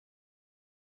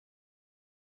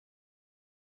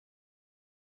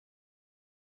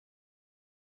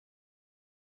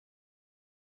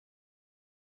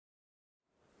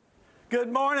Good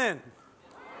morning.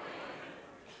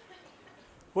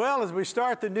 Well, as we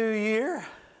start the new year,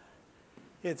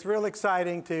 it's real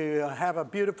exciting to have a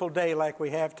beautiful day like we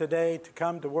have today, to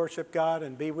come to worship God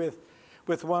and be with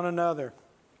one another.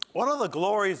 One of the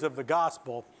glories of the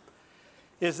gospel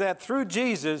is that through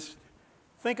Jesus,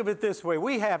 think of it this way,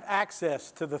 we have access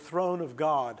to the throne of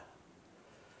God.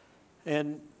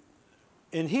 And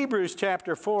in Hebrews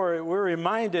chapter 4, we're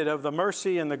reminded of the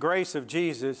mercy and the grace of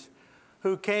Jesus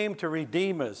who came to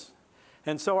redeem us.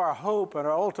 And so our hope and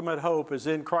our ultimate hope is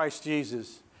in Christ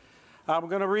Jesus. I'm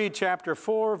going to read chapter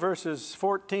 4, verses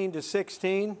 14 to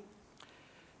 16.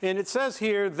 And it says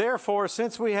here, "Therefore,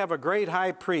 since we have a great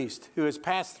high priest who has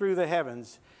passed through the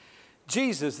heavens,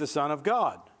 Jesus, the Son of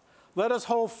God, let us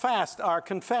hold fast our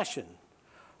confession.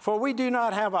 For we do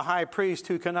not have a high priest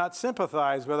who cannot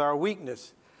sympathize with our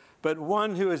weakness, but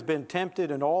one who has been tempted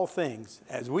in all things,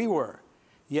 as we were,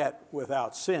 yet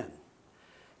without sin.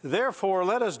 Therefore,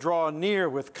 let us draw near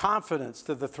with confidence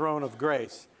to the throne of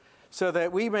grace, so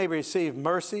that we may receive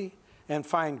mercy and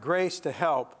find grace to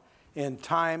help in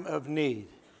time of need."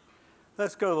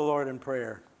 Let's go to the Lord in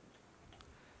prayer.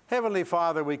 Heavenly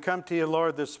Father, we come to you,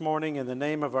 Lord, this morning in the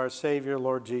name of our Savior,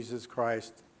 Lord Jesus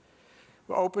Christ.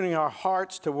 We're opening our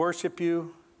hearts to worship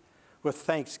you with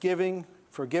thanksgiving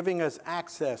for giving us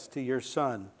access to your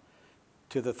Son,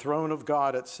 to the throne of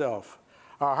God itself.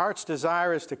 Our heart's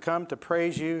desire is to come to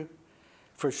praise you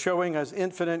for showing us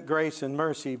infinite grace and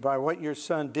mercy by what your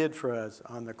Son did for us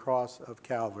on the cross of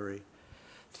Calvary.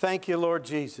 Thank you, Lord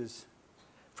Jesus,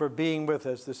 for being with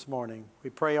us this morning. We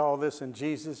pray all this in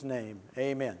Jesus' name.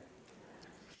 Amen.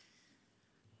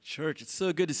 Church, it's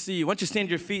so good to see you. Why don't you stand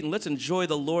to your feet and let's enjoy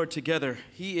the Lord together.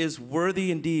 He is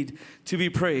worthy indeed to be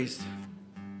praised.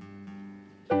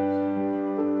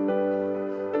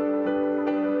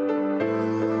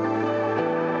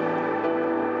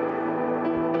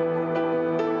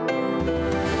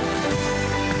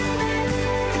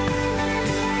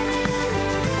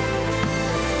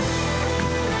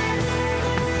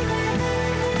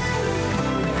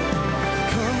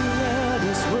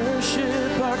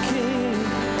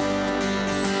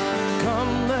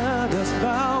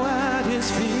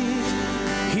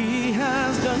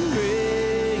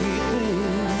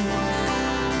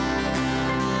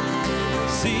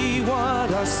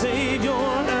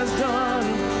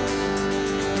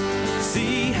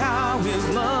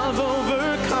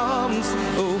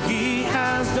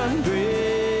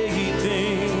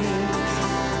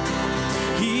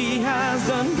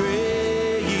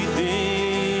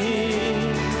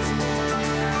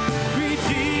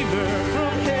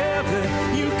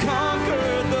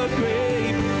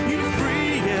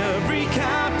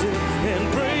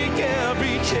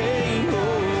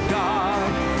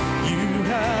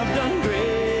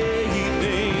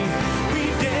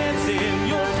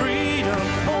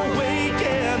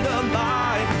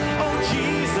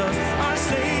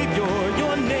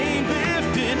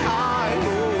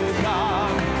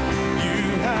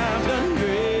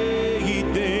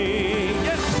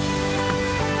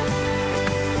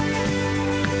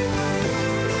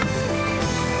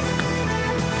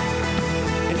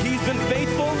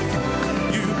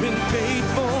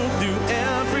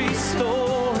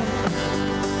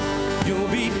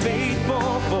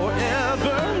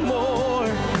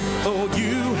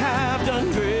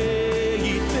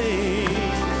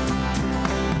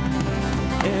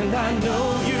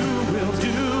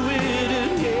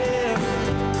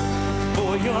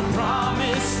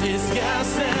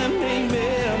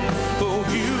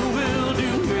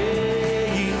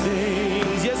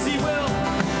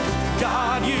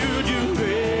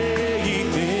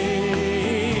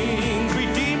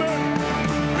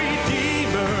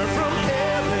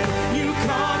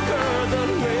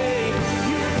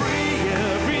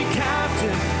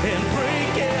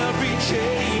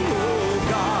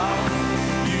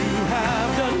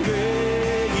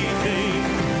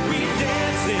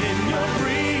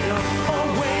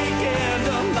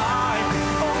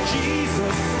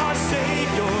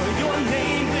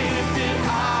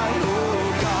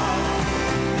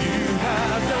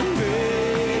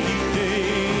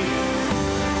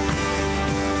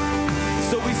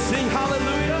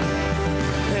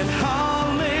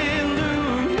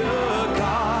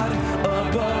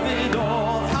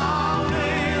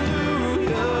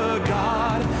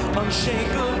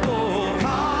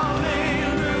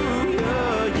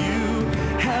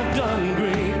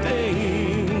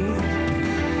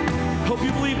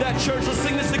 Church, let's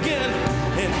sing this again.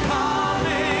 And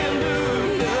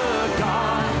hallelujah,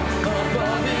 God,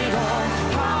 above it all.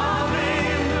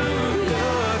 Hallelujah,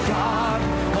 God,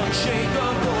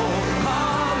 unshakable.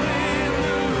 Hallelujah,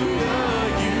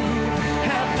 you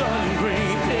have done great.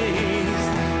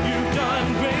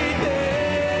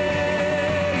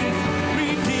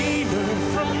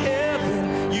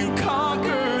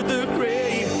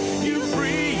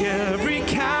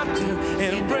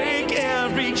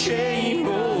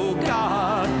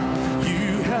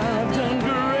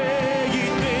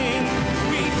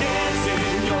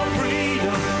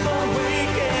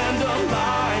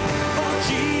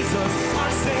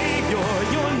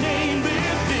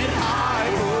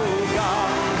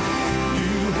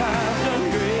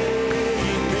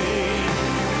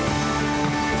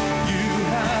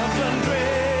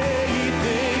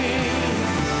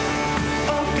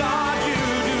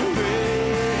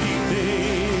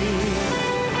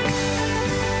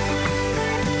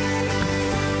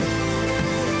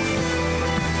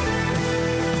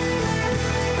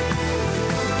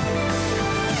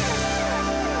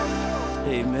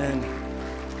 Amen.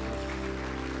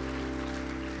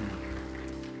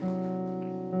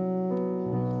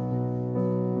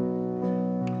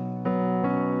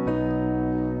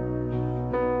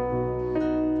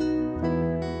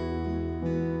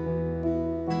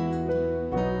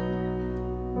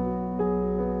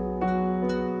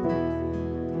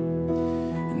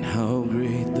 And how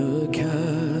great the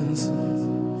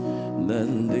chasm that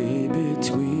lay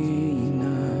between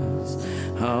us,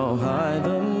 how high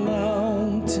the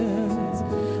mountains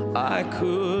I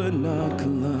could not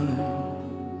climb.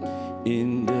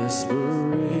 In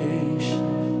desperation,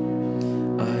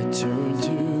 I turned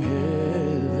to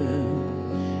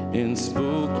heaven and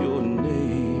spoke your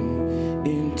name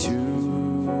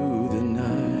into the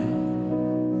night.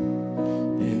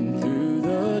 And through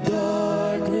the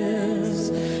darkness,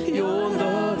 your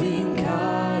loving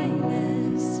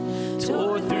kindness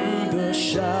tore through the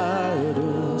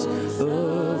shadows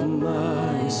of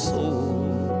my soul.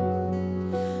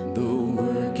 The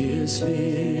work is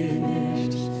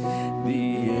finished,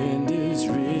 the end is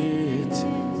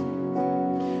written.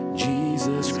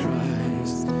 Jesus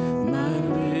Christ, my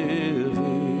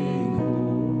living hope.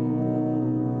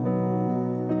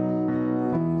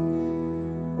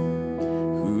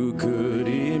 Who could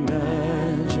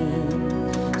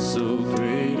imagine so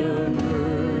great a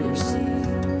mercy?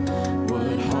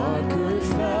 What heart could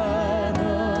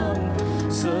fathom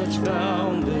such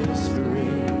boundless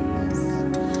grace?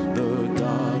 The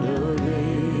God of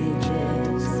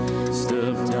ages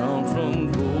stepped down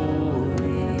from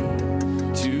glory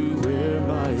to wear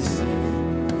my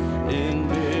sin and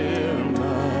bear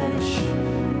my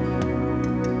shame.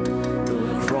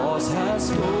 The cross has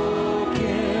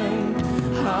spoken,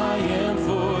 I am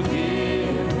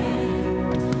forgiven.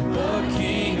 The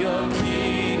King of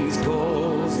Kings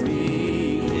calls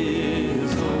me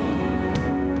his own.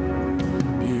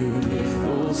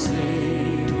 Beautiful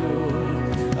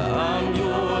Savior, I'm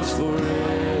yours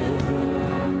forever.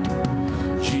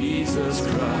 Jesus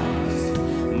Christ,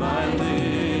 my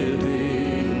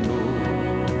living hope.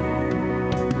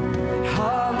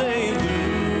 Hallelujah,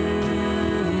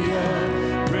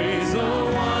 praise the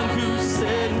one who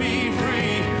set me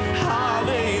free.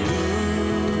 Hallelujah,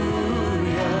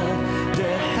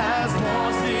 death has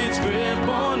lost its grip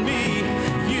on me.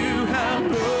 You have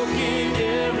broken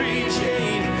every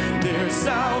chain. There's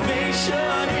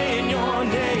salvation in your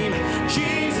name,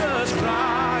 Jesus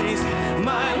Christ,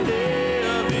 my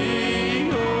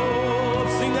living hope.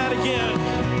 Sing that again.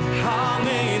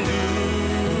 Hallelujah,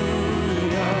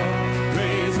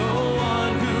 praise the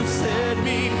one who set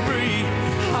me free.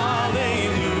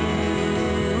 Hallelujah,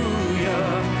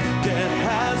 death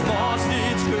has lost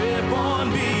its grip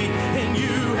on me, and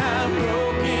you have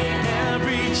broken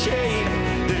every chain.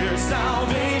 There's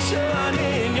salvation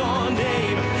in your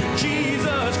name,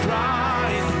 Jesus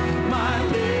Christ, my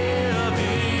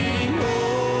living hope.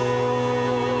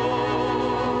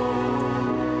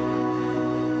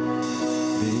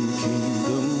 Then came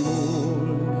the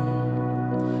morning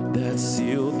that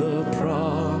sealed the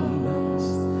promise.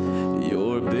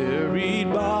 Your buried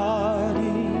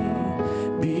body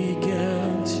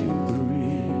began to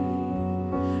breathe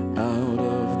out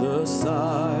of the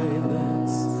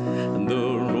silence. The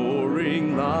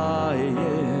roaring lion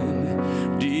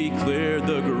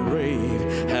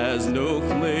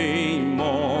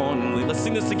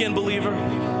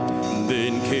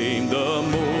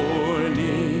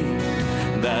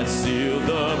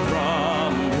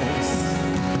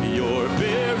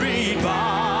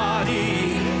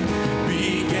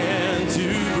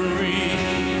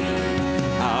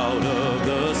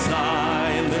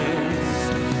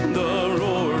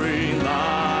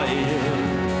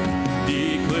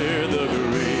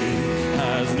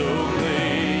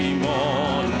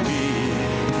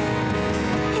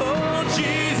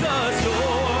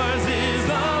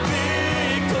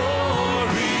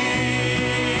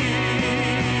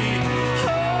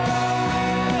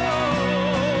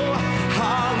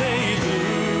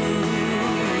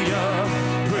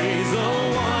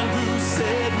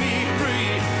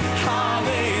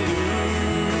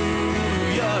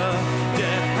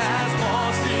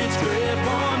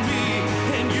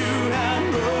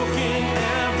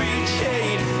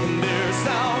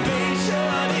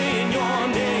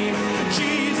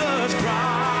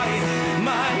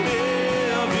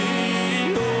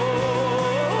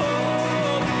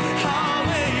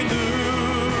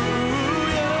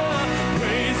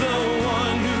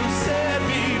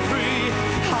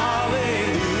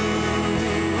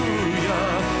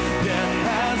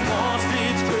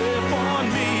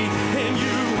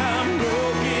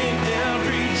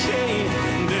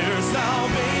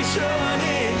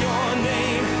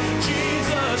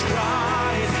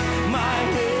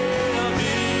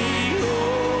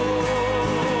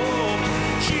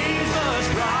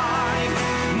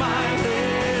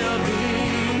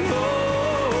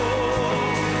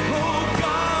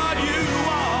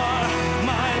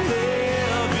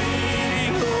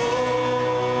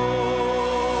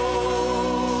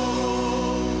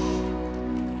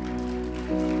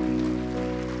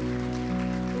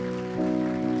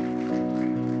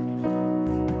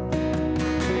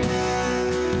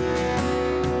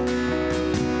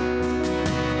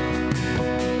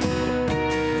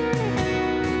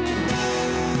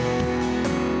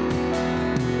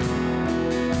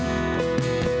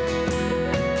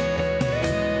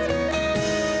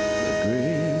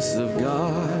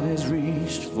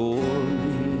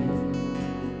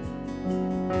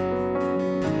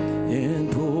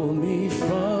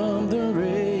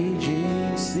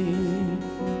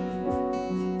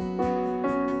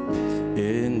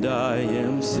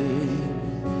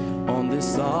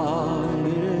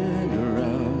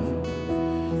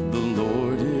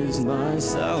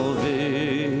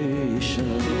salvation.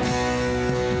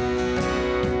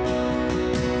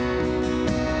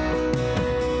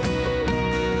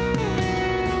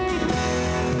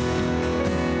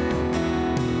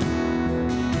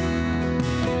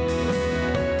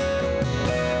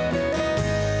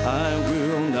 I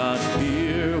will not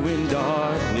fear when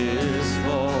darkness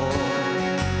falls.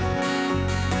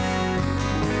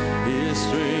 His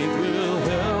strength will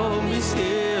help me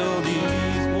scale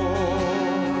these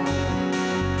walls.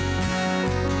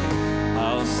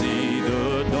 I'll see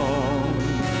the dawn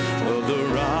of the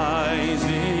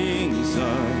rising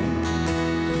sun.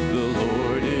 The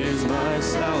Lord is my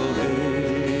salvation.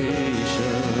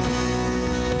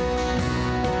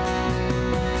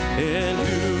 And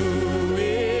who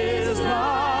is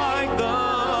like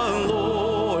the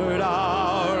Lord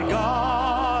our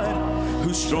God,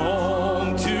 who's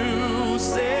strong to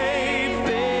save,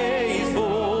 faithful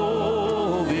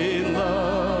in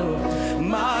love?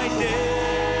 My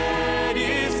debt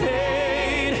is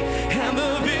paid and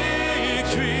the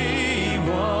victory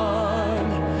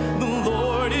won. The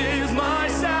Lord is my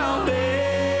salvation.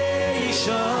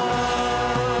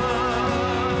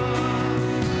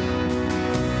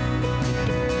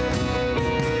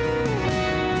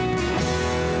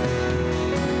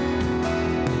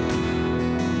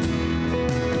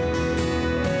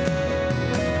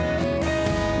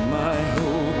 My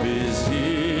hope is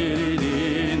hidden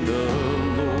in the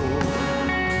Lord.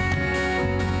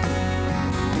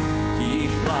 He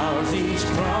flowers each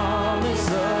promise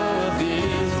of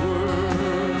His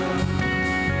word.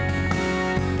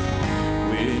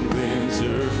 When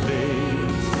winter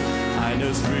fades, I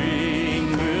know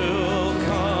spring will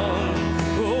come.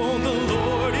 Oh, the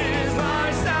Lord is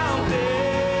my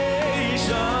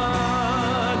salvation.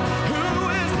 Who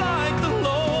is like the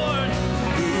Lord?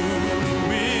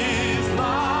 Who is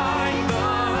like the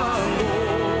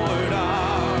Lord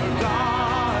our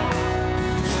God?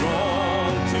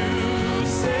 Strong to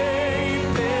save,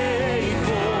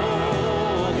 faithful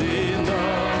in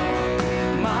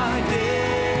love. My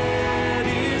debt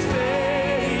is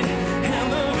paid and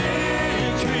the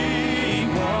victory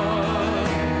won.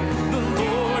 The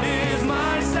Lord is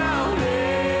my salvation.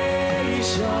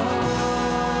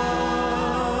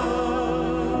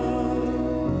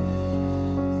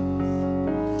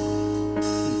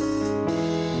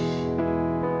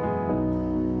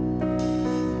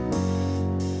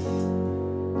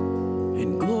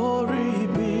 And glory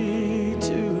be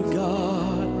to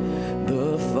God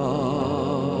the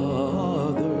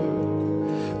Father.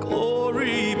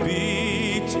 Glory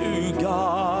be to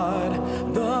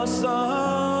God the Son.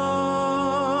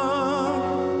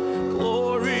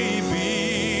 Glory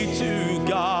be to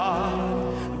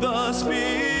God the Spirit.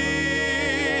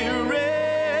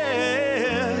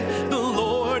 The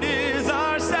Lord is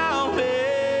our salvation.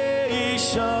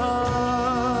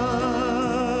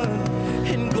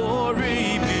 And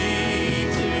glory be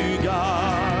to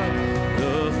God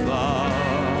the Father.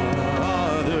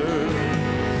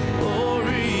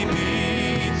 Glory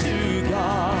be to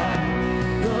God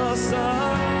the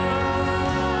Son.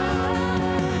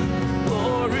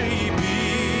 Glory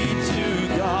be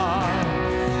to God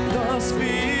the Spirit.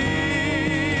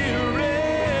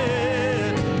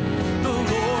 The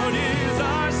Lord is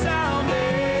our salvation.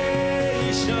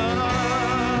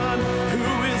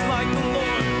 Who is like the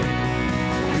Lord?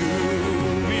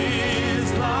 Who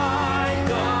is like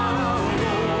the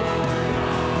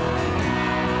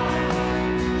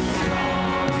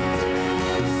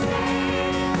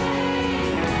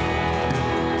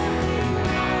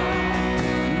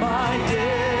My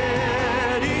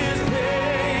debt is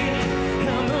paid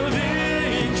and the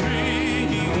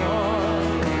victory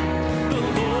won. The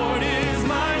Lord is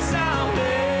my salvation.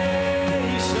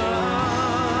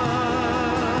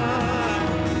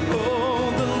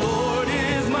 Oh, the Lord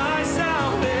is my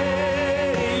salvation.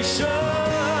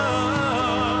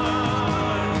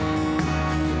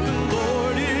 The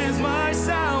Lord is my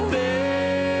salvation.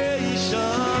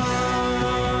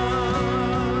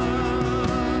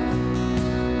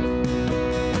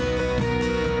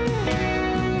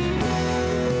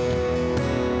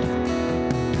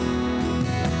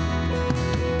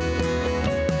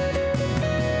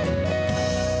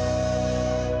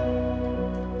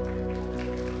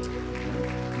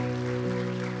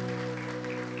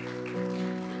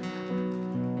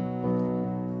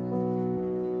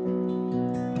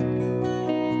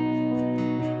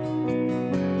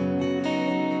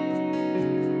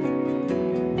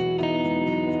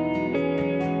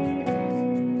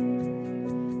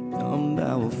 Come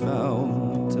thou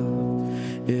fount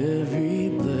of every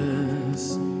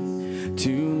blessing, to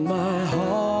my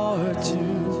heart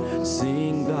to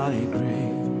sing thy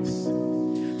grace.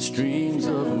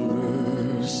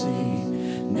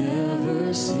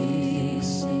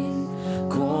 mercies.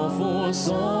 Call for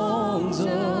songs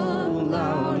of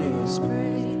loudest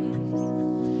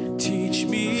praise. Teach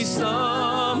me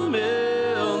some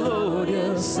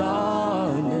melodious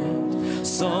sonnet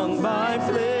sung by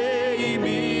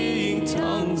flaming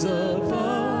tongues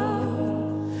above.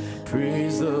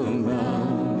 Praise the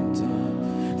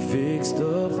mountain fixed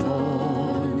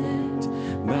upon it,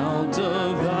 mount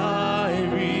of thy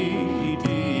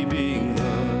redeeming love.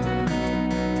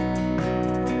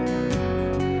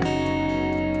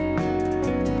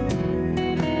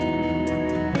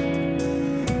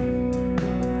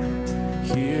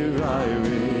 Here I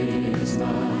raise my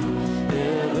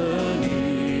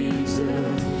Ebenezer,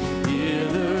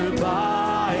 hither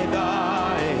by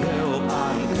thy help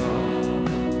I'm come,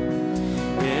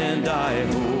 and I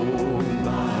hold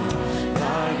by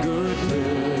thy good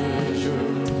pleasure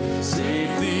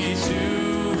safely to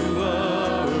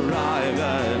arrive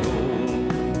at home.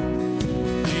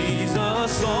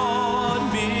 Jesus sought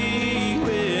me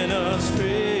when a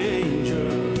stranger,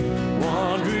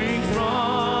 wandering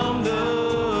from the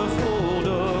fold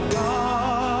of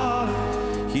God.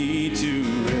 He to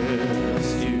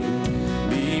rescue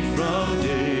me from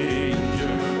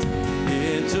danger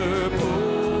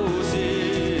interposed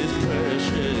his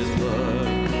precious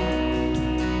blood.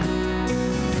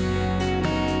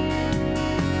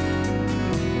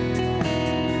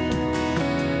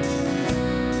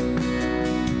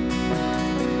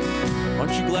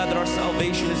 Aren't you glad that our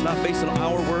salvation is not based on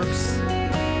our works,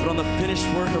 but on the finished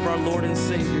work of our Lord and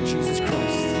Savior, Jesus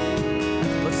Christ?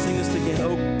 Let's sing this again.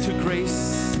 Oh, to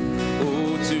grace,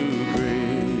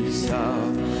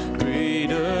 how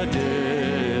great a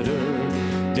debtor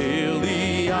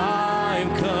daily I'm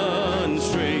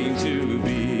constrained to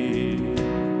be.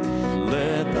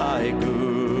 Let thy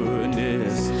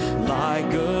goodness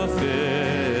like a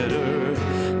fetter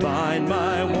bind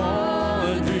my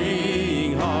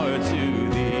wandering heart to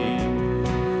thee.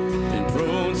 And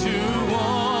prone to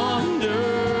wander,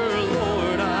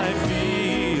 Lord, I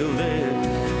feel it.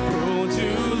 Prone to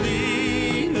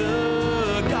leave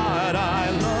the God I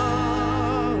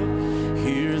love.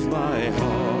 Here's my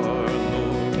heart,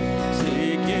 Lord,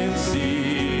 take and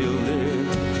seal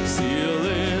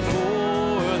it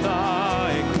for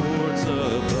thy courts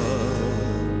above.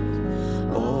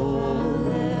 All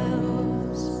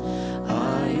else I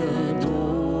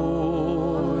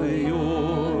adore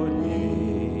your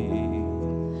name.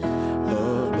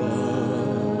 Above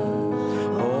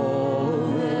all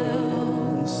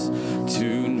else,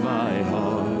 tune my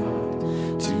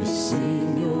heart to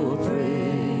sing your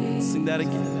praise. Sing that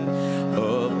again.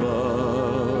 Above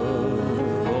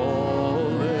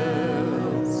all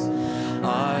else,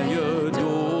 I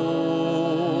adore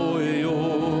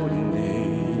your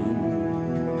name.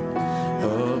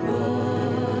 Above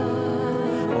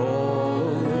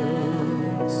all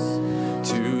else,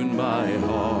 tune my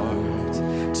heart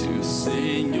to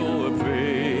sing your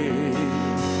praise.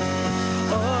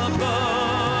 Above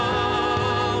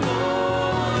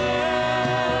all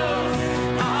else,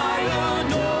 I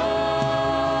adore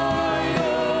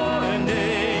your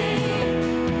name.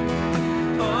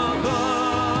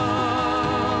 Above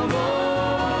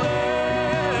all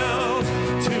else,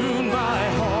 tune my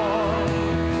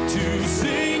heart to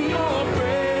sing your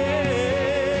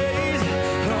praise.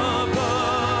 Above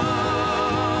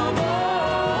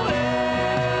all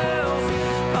else,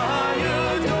 I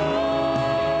adore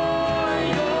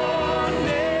your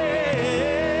name.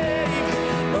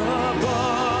 Above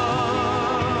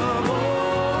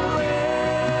all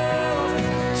else,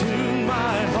 tune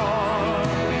my heart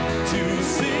to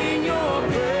sing your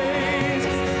praise.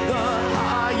 The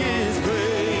highest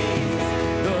praise,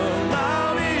 the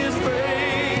loudest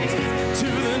praise to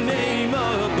the name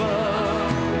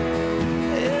above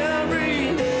every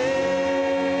name.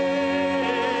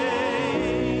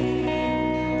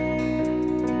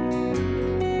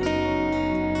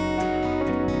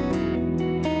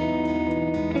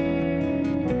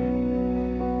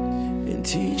 And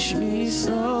teach me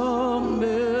some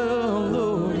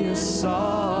melodious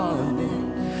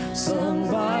sonnet sung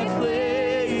by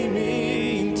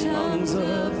flaming tongues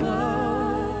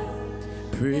above.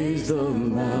 Praise the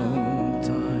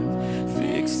mountain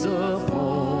fixed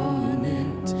upon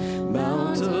it,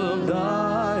 mount of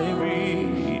thy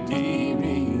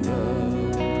redeeming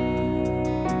love.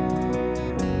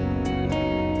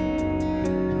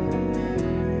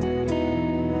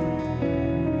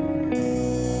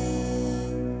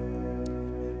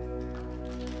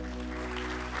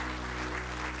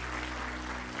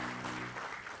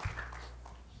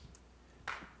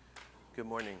 Good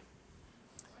morning.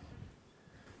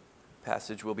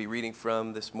 Passage we'll be reading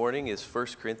from this morning is 1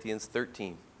 Corinthians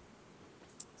 13.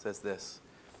 says this: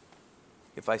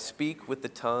 "If I speak with the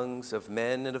tongues of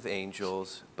men and of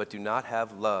angels, but do not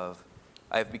have love,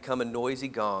 I have become a noisy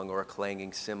gong or a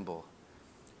clanging cymbal.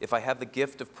 If I have the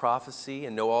gift of prophecy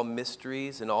and know all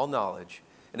mysteries and all knowledge,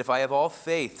 and if I have all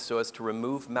faith so as to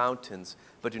remove mountains,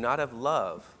 but do not have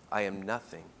love, I am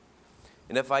nothing.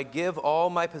 And if I give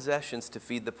all my possessions to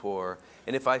feed the poor,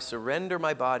 and if I surrender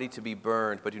my body to be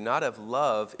burned, but do not have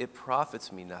love, it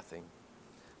profits me nothing.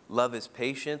 Love is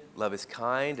patient, love is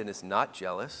kind, and is not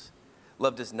jealous.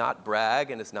 Love does not brag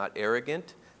and is not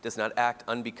arrogant, does not act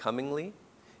unbecomingly.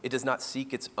 It does not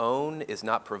seek its own, is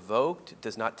not provoked,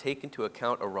 does not take into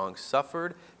account a wrong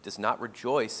suffered, does not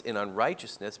rejoice in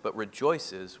unrighteousness, but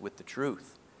rejoices with the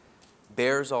truth.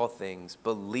 Bears all things,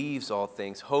 believes all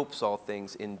things, hopes all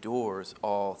things, endures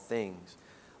all things.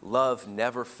 Love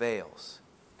never fails.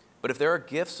 But if there are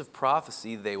gifts of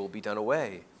prophecy, they will be done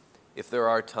away. If there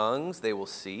are tongues, they will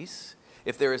cease.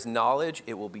 If there is knowledge,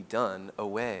 it will be done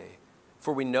away.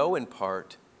 For we know in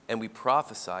part, and we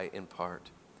prophesy in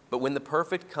part. But when the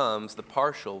perfect comes, the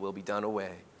partial will be done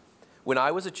away. When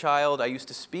I was a child, I used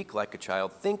to speak like a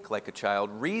child, think like a child,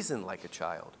 reason like a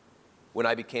child. When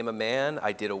I became a man,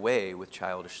 I did away with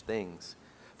childish things.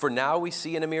 For now we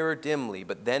see in a mirror dimly,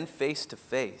 but then face to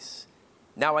face.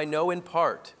 Now I know in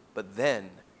part, but then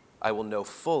I will know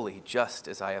fully, just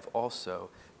as I have also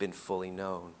been fully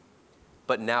known.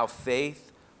 But now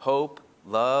faith, hope,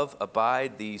 love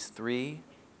abide, these three,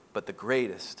 but the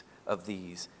greatest of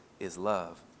these is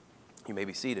love." You may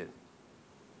be seated.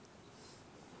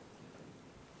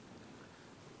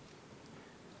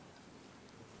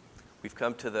 We've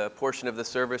come to the portion of the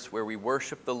service where we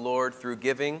worship the Lord through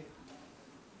giving.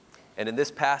 And in this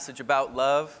passage about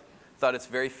love, I thought it's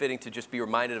very fitting to just be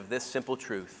reminded of this simple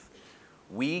truth.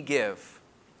 We give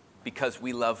because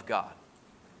we love God.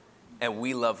 And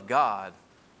we love God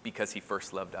because he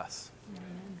first loved us.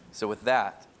 Amen. So with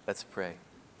that, let's pray.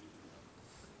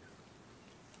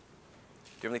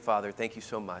 Dear Heavenly Father, thank you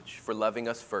so much for loving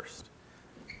us first,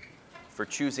 for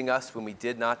choosing us when we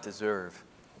did not deserve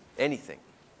anything.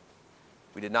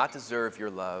 We did not deserve your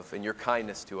love and your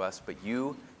kindness to us, but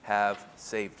you have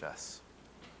saved us.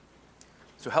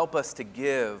 So help us to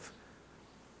give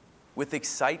with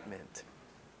excitement.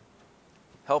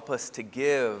 Help us to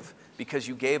give because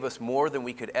you gave us more than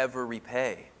we could ever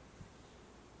repay.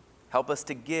 Help us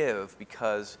to give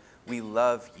because we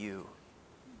love you.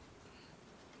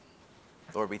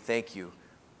 Lord, we thank you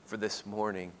for this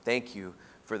morning. Thank you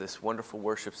for this wonderful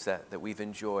worship set that we've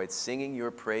enjoyed, singing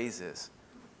your praises.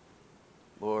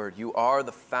 Lord, you are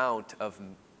the fount of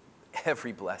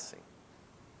every blessing.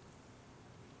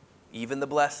 Even the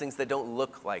blessings that don't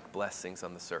look like blessings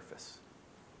on the surface.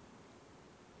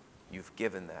 You've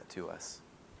given that to us,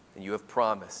 and you have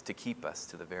promised to keep us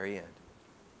to the very end.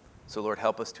 So Lord,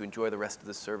 help us to enjoy the rest of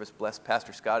the service. Bless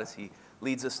Pastor Scott as he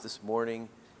leads us this morning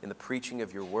in the preaching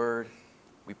of your word.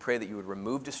 We pray that you would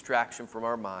remove distraction from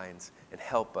our minds and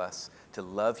help us to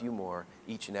love you more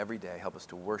each and every day. Help us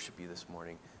to worship you this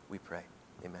morning, we pray.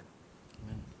 Amen.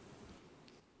 Amen.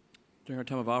 During our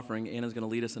time of offering, Anna's going to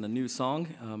lead us in a new song.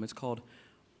 It's called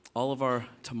All of Our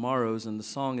Tomorrows, and the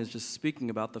song is just speaking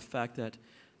about the fact that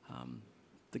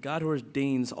the God who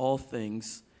ordains all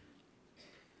things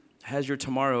has your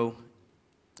tomorrow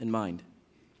in mind,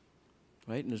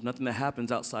 right? And there's nothing that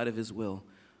happens outside of his will.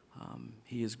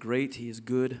 He is great. He is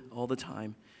good all the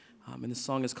time. And this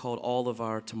song is called All of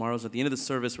Our Tomorrows. At the end of the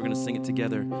service, we're going to sing it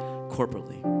together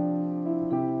corporately.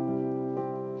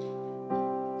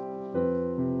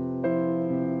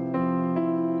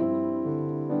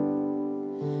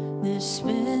 This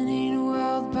spinning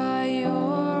world by your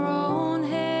own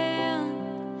hand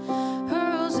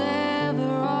hurls ever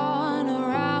on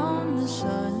around the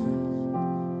sun.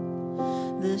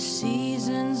 The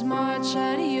seasons march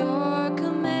at your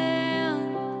command.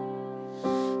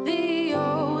 The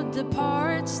old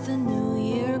departs, the new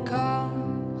year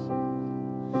comes,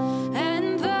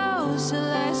 and though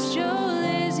celestial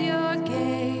is your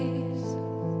gaze,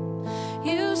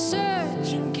 you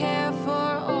search and care for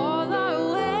all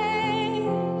our ways.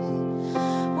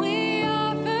 We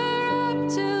offer up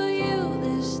to you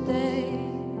this day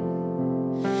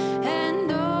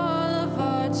and all of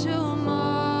our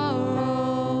tomorrow.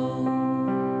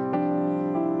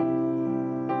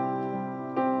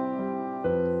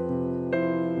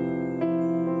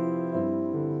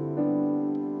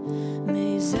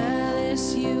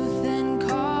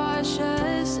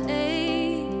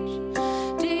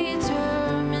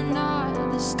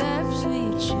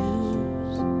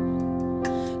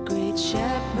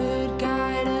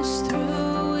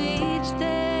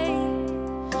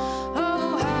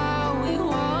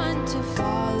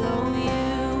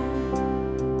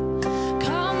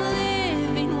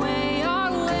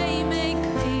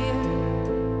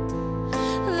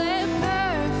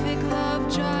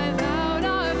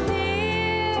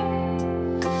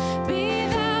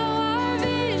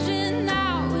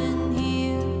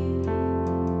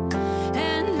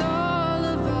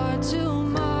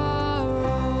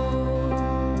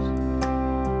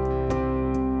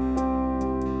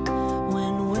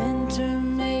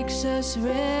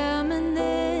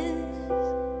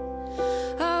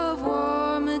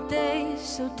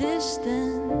 so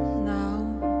distant now,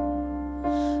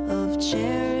 of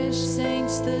cherished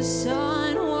saints the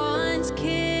sun once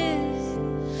kissed,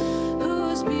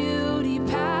 whose beauty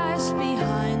passed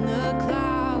behind the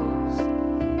clouds.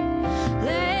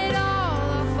 Let all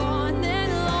our fond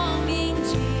and longing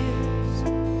tears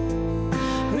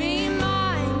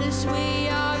remind us we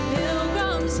are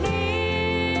pilgrims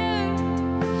here.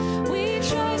 We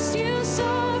trust you,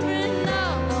 sovereign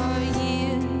of our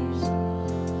years,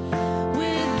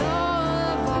 with all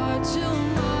of our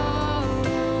tomorrow.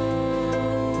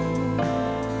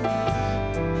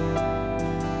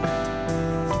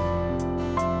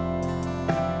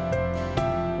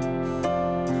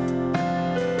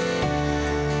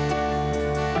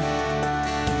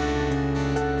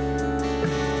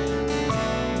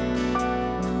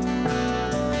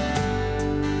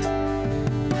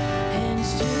 Hands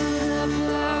to the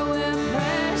plow, we're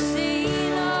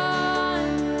pressing on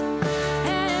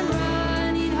and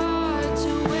running hard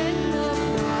to win the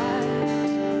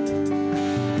prize.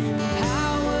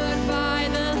 Empowered by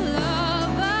the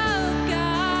love of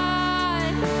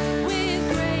God, with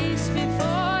grace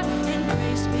before and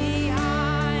grace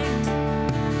behind.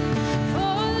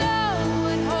 For lo,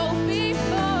 what hope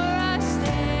before us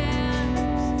stands.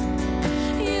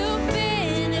 You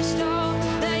finished all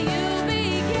that you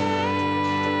began.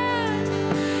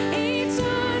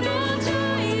 Eternal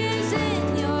joy is in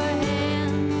your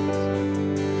hands,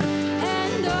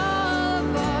 and all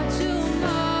of our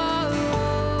tomorrow.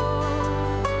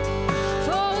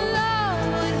 For lo,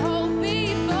 what hope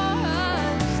before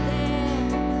us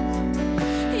stands.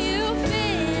 You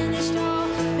finished all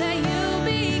that you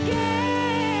began.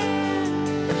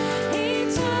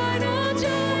 Eternal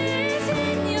joy is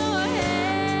in your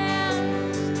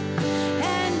hands,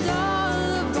 and all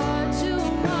of our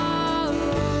tomorrows,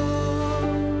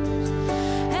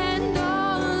 and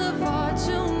all of our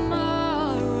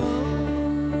tomorrows.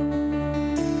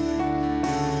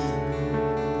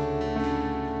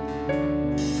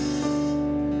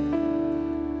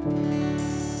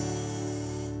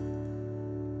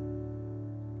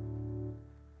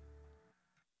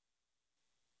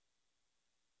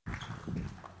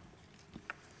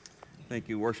 Thank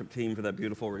you, worship team, for that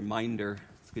beautiful reminder.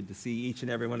 It's good to see each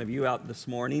and every one of you out this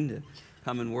morning to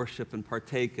come and worship and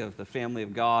partake of the family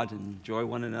of God and enjoy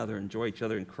one another, enjoy each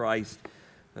other in Christ.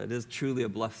 It is truly a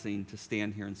blessing to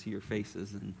stand here and see your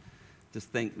faces and just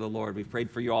thank the Lord. We've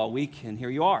prayed for you all week, and here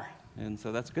you are. And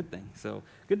so that's a good thing. So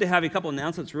good to have you. A couple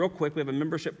announcements real quick. We have a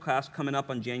membership class coming up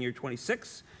on January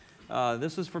 26th.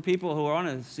 This is for people who want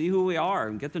to see who we are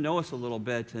and get to know us a little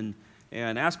bit and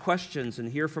ask questions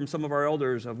and hear from some of our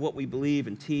elders of what we believe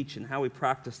and teach and how we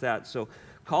practice that. So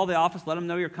call the office, let them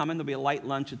know you're coming. There'll be a light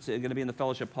lunch. It's going to be in the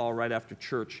fellowship hall right after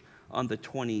church on the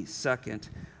 22nd.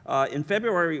 In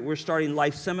February, we're starting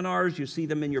life seminars. You see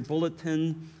them in your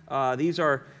bulletin. These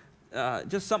are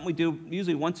just something we do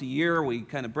usually once a year. We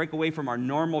kind of break away from our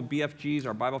normal BFGs,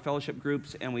 our Bible fellowship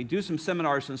groups, and we do some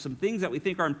seminars and some things that we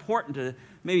think are important to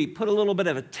maybe put a little bit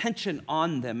of attention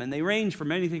on them. And they range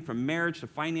from anything from marriage to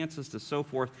finances to so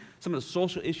forth, some of the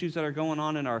social issues that are going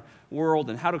on in our world,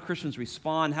 and how do Christians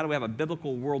respond? How do we have a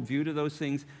biblical worldview to those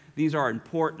things? These are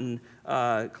important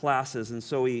classes, and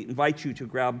so we invite you to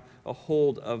grab a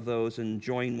hold of those and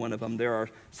join one of them. There are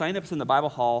sign-ups in the Bible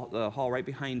hall, the hall right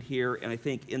behind here, and I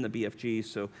think in the BFG,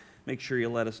 so make sure you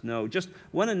let us know. Just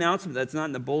one announcement that's not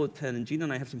in the bulletin, and Gina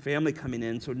and I have some family coming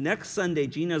in. So next Sunday,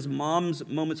 Gina's Mom's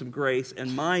Moments of Grace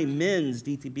and my men's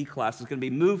DTB class is going to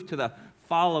be moved to the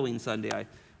following Sunday. I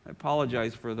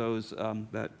apologize for those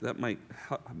that might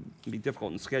be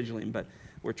difficult in scheduling, but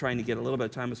we're trying to get a little bit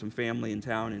of time with some family in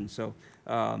town, and so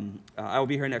I will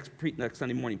be here next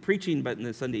Sunday morning preaching, but in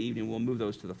the Sunday evening we'll move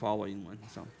those to the following one.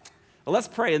 So well, let's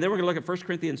pray, and then we're going to look at 1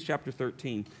 Corinthians chapter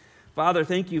 13. Father,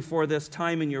 thank you for this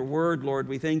time in your word, Lord.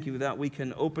 We thank you that we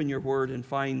can open your word and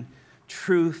find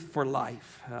truth for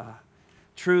life,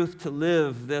 truth to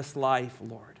live this life,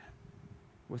 Lord,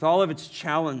 with all of its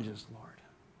challenges, Lord,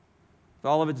 with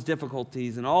all of its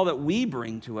difficulties and all that we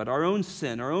bring to it, our own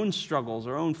sin, our own struggles,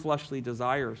 our own fleshly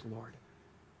desires, Lord.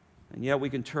 And yet we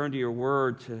can turn to your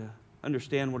word to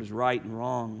understand what is right and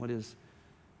wrong, what is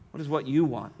what you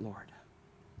want, Lord.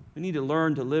 We need to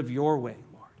learn to live your way,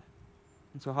 Lord.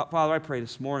 And so, Father, I pray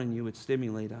this morning you would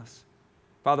stimulate us.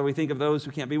 Father, we think of those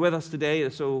who can't be with us today.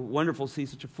 It's so wonderful to see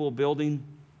such a full building,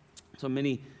 so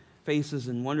many faces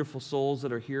and wonderful souls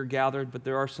that are here gathered, but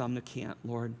there are some that can't,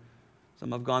 Lord.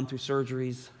 Some have gone through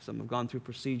surgeries, some have gone through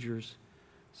procedures,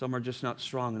 some are just not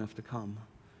strong enough to come.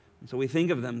 And so we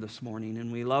think of them this morning,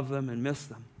 and we love them and miss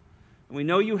them. And we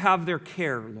know you have their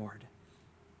care, Lord.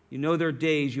 You know their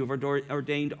days. You have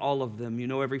ordained all of them. You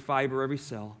know every fiber, every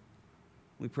cell.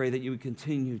 We pray that you would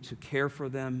continue to care for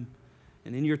them,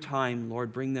 and in your time,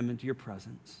 Lord, bring them into your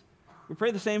presence. We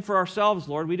pray the same for ourselves,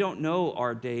 Lord. We don't know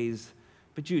our days,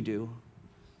 but you do.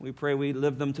 We pray we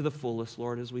live them to the fullest,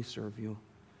 Lord, as we serve you.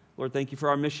 Lord, thank you for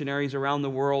our missionaries around the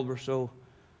world. We're so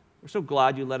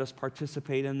glad you let us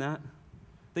participate in that.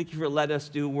 Thank you for letting us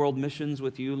do world missions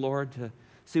with you, Lord, to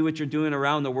see what you're doing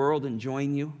around the world and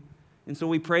join you. And so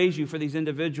we praise you for these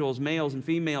individuals, males and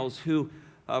females, who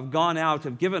have gone out,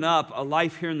 have given up a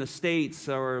life here in the States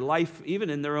or life even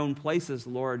in their own places,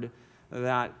 Lord,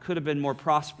 that could have been more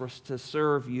prosperous to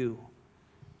serve you.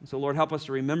 And so, Lord, help us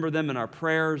to remember them in our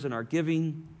prayers and our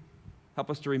giving. Help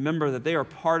us to remember that they are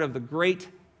part of the great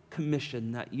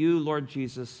commission that you, Lord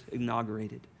Jesus,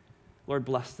 inaugurated. Lord,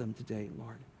 bless them today,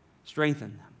 Lord.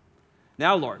 Strengthen them.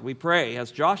 Now, Lord, we pray,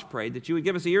 as Josh prayed, that you would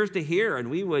give us ears to hear and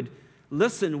we would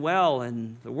listen well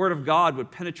and the Word of God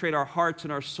would penetrate our hearts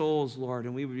and our souls, Lord,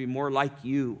 and we would be more like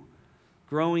you,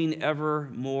 growing ever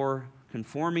more,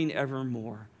 conforming ever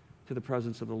more to the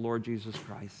presence of the Lord Jesus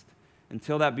Christ.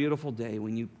 Until that beautiful day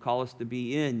when you call us to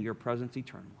be in your presence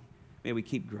eternally. May we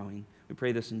keep growing. We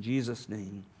pray this in Jesus'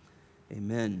 name.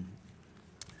 Amen.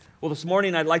 Well, this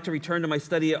morning I'd like to return to my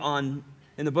study in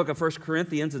the book of 1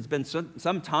 Corinthians. It's been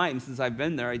some time since I've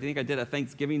been there. I think I did a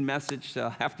Thanksgiving message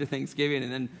after Thanksgiving,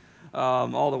 and then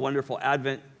all the wonderful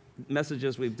Advent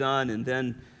messages we've done. And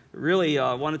then really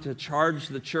wanted to charge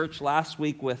the church last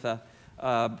week with a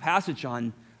passage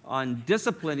on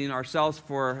disciplining ourselves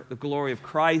for the glory of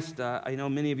Christ. I know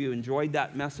many of you enjoyed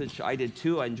that message. I did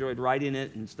too. I enjoyed writing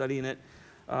it and studying it.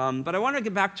 But I want to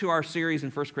get back to our series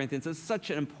in 1 Corinthians. It's such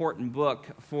an important book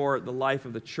for the life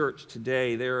of the church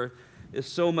today. There is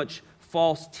so much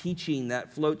false teaching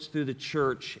that floats through the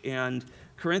church, and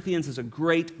Corinthians is a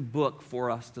great book for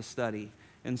us to study.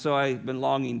 And so I've been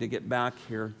longing to get back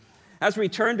here. As we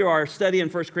turn to our study in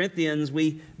 1 Corinthians,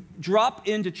 we drop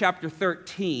into chapter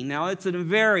 13. Now, it's a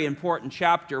very important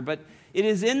chapter, but it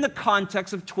is in the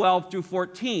context of 12 through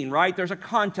 14, right? There's a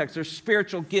context, there's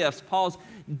spiritual gifts. Paul's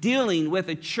dealing with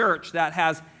a church that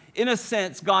has, in a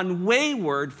sense, gone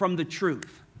wayward from the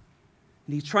truth.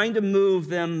 And he's trying to move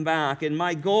them back. And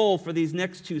my goal for these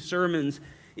next two sermons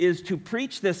is to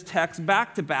preach this text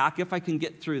back to back, if I can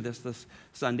get through this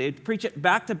Sunday, to preach it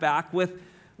back to back with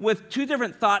two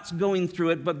different thoughts going through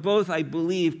it, but both, I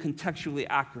believe, contextually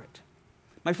accurate.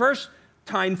 My first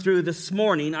time through this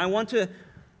morning, I want to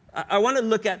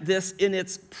look at this in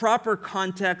its proper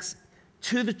context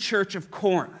to the church of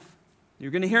Corinth.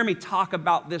 You're going to hear me talk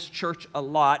about this church a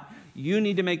lot. You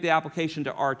need to make the application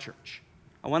to our church.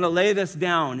 I want to lay this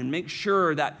down and make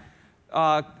sure that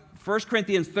 1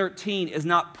 Corinthians 13 is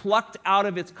not plucked out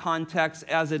of its context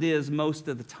as it is most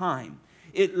of the time.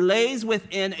 It lays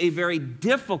within a very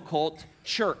difficult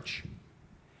church.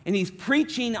 And he's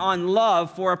preaching on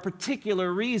love for a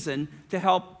particular reason to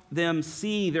help them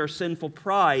see their sinful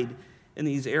pride in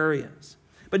these areas.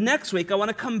 But next week, I want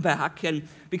to come back, and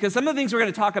because some of the things we're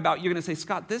going to talk about, you're going to say,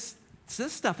 Scott, this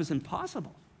stuff is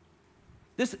impossible.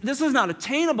 This is not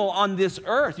attainable on this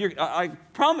earth. I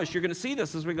promise you're going to see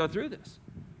this as we go through this.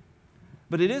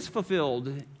 But it is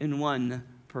fulfilled in one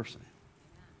person.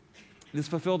 It is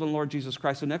fulfilled in the Lord Jesus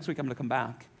Christ. So next week I'm going to come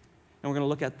back, and we're going to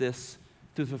look at this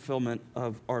through the fulfillment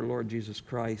of our Lord Jesus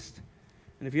Christ.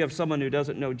 And if you have someone who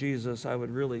doesn't know Jesus, I would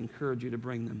really encourage you to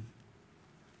bring them,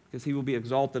 because he will be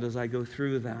exalted as I go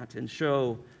through that and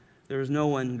show there is no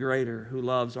one greater who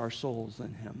loves our souls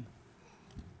than him.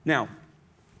 Now,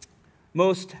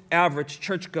 most average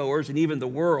churchgoers and even the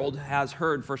world has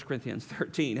heard 1 Corinthians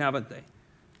 13, haven't they?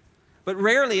 But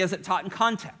rarely is it taught in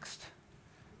context.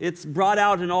 It's brought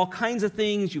out in all kinds of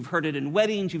things. You've heard it in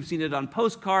weddings. You've seen it on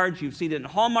postcards. You've seen it in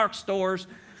Hallmark stores.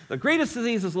 The greatest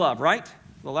disease is love, right?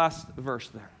 The last verse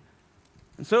there.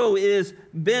 And so it has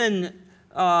been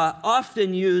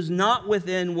often used not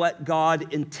within what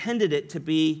God intended it to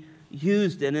be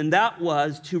used in, and that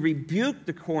was to rebuke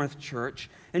the Corinth church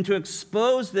and to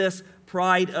expose this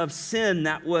pride of sin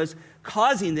that was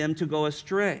causing them to go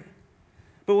astray.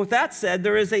 But with that said,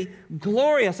 there is a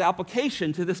glorious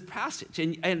application to this passage.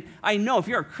 And I know if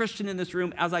you're a Christian in this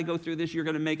room, as I go through this, you're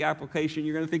going to make application.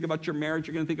 You're going to think about your marriage.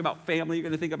 You're going to think about family. You're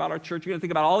going to think about our church. You're going to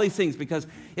think about all these things because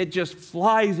it just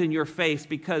flies in your face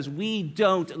because we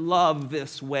don't love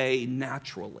this way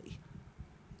naturally.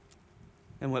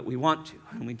 And what we want to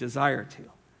and we desire to.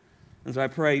 And so I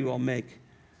pray you all make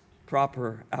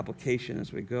proper application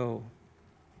as we go.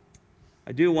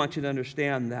 I do want you to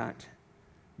understand that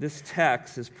this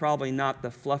text is probably not the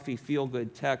fluffy,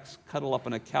 feel-good text, cuddle up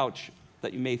on a couch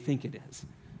that you may think it is.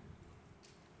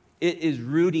 It is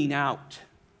rooting out.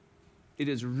 It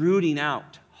is rooting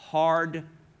out hard,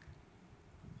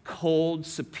 cold,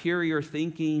 superior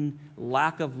thinking,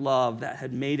 lack of love that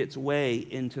had made its way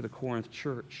into the Corinth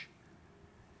church.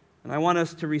 And I want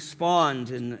us to respond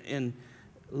and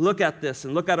look at this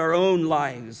and look at our own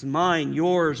lives, mine,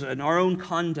 yours, and our own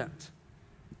conduct.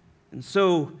 And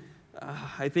so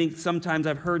I think sometimes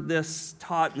I've heard this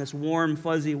taught in this warm,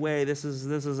 fuzzy way. This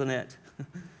isn't it.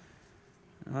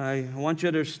 I want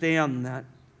you to understand that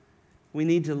we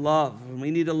need to love, and we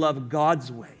need to love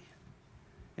God's way.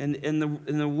 And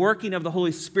the working of the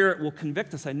Holy Spirit will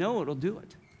convict us. I know it'll do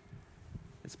it.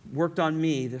 It's worked on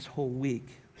me this whole week.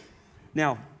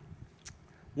 Now,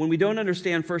 when we don't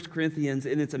understand 1 Corinthians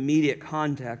in its immediate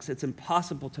context, it's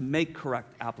impossible to make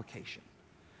correct application.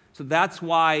 So that's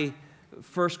why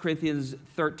 1 Corinthians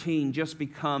 13 just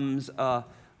becomes a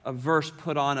verse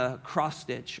put on a cross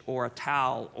stitch or a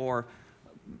towel or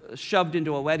shoved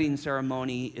into a wedding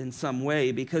ceremony in some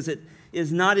way, because it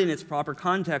is not in its proper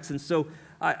context. And so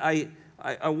I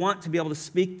want to be able to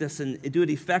speak this and do it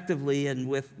effectively and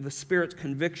with the Spirit's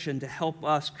conviction to help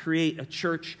us create a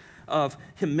church of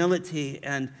humility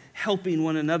and helping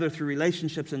one another through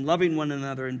relationships and loving one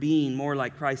another and being more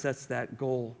like Christ. That's that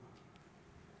goal.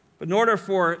 But in order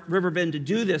for Riverbend to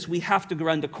do this, we have to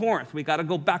run to Corinth. We got to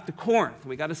go back to Corinth.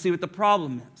 We got to see what the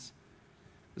problem is.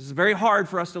 This is very hard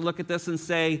for us to look at this and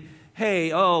say,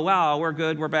 hey, oh, wow, we're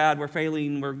good, we're bad, we're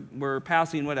failing, we're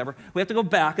passing, whatever. We have to go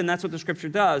back, and that's what the Scripture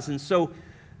does. And so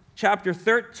chapter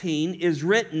 13 is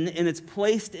written, and it's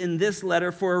placed in this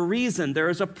letter for a reason. There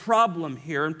is a problem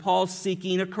here, and Paul's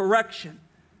seeking a correction.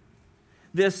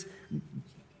 This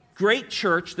great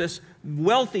church, this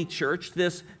wealthy church,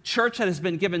 this church that has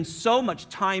been given so much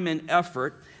time and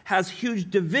effort, has huge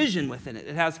division within it.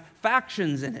 It has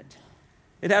factions in it.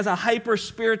 It has a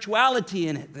hyper-spirituality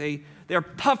in it. They're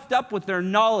puffed up with their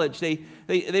knowledge. They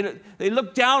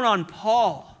look down on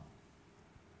Paul,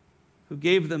 who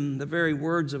gave them the very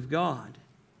words of God.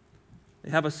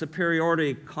 They have a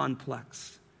superiority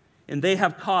complex. And they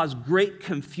have caused great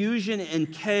confusion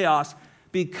and chaos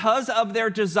because of their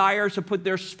desire to put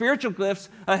their spiritual gifts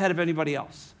ahead of anybody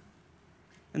else.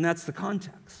 And that's the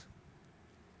context.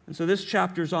 And so this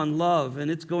chapter is on love, and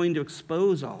it's going to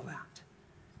expose all that.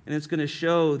 And it's going to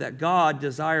show that God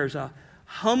desires a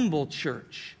humble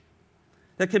church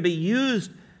that can be used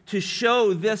to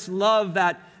show this love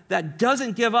that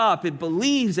doesn't give up. It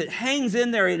believes, it hangs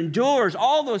in there, it endures,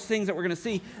 all those things that we're going to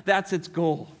see. That's its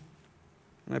goal.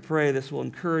 And I pray this will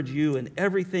encourage you in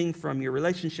everything from your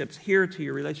relationships here to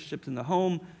your relationships in the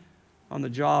home, on the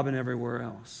job, and everywhere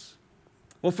else.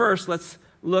 Well, first, let's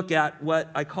look at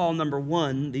what I call number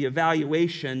one, the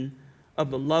evaluation of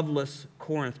the loveless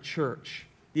Corinth church.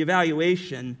 The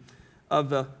evaluation of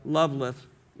the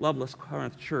loveless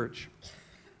Corinth church.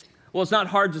 Well, it's not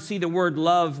hard to see the word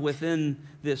love within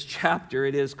this chapter.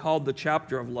 It is called the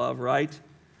chapter of love, right?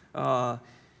 And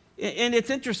it's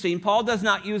interesting. Paul does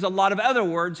not use a lot of other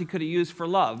words he could have used for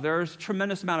love. There's a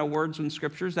tremendous amount of words in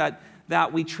Scriptures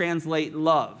that we translate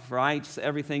love, right?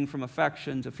 Everything from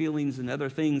affection to feelings and other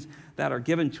things that are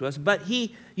given to us. But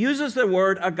he uses the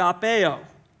word agapeo.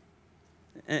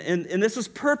 And this is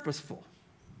purposeful.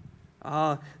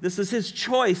 This is his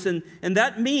choice, and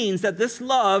that means that this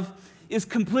love is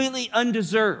completely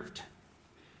undeserved.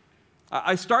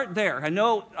 I start there. I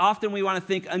know often we want to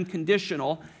think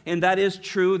unconditional, and that is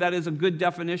true. That is a good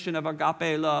definition of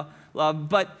agape love.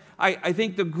 But I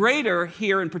think the greater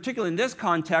here, and particularly in this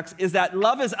context, is that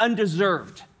love is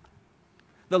undeserved.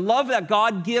 The love that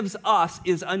God gives us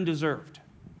is undeserved.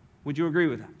 Would you agree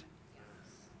with that?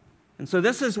 And so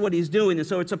this is what he's doing, and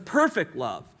so it's a perfect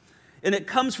love. And it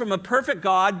comes from a perfect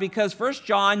God because 1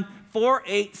 John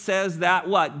 4:8 says that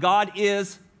what? God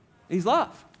is, he's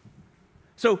love.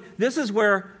 So this is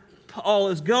where Paul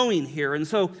is going here. And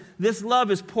so this love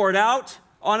is poured out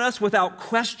on us without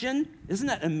question. Isn't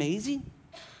that amazing?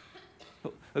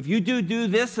 If you do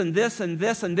this and this and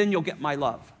this, and then you'll get my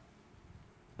love.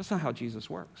 That's not how Jesus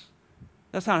works.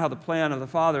 That's not how the plan of the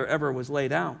Father ever was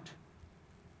laid out.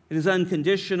 It is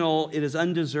unconditional. It is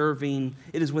undeserving.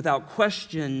 It is without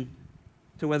question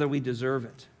to whether we deserve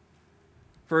it.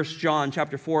 1 John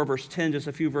chapter 4, verse 10, just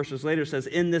a few verses later, says,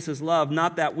 "In this is love,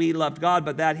 not that we loved God,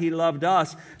 but that he loved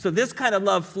us." So this kind of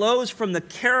love flows from the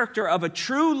character of a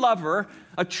true lover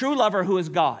who is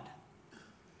God.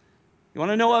 You want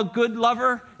to know a good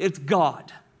lover? It's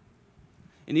God.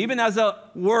 And even as a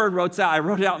word I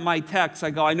wrote it out in my text,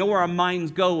 I know where our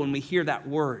minds go when we hear that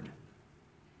word.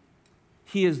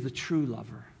 He is the true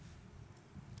lover.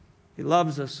 He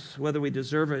loves us whether we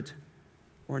deserve it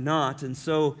or not. And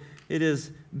so it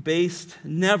is based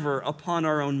never upon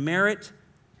our own merit.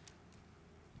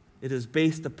 It is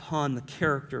based upon the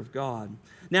character of God.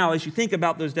 Now, as you think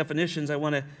about those definitions, I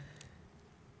want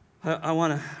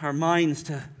our minds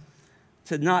to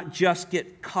not just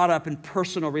get caught up in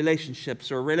personal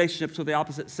relationships or relationships with the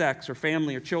opposite sex or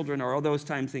family or children or all those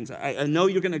types of things. I know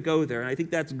you're going to go there, and I think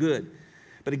that's good.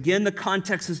 But again, the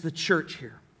context is the church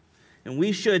here. And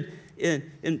we should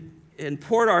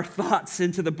import our thoughts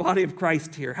into the body of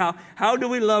Christ here. How do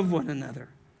we love one another?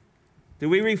 Do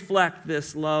we reflect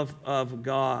this love of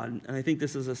God? And I think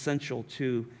this is essential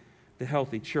to the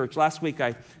healthy church. Last week,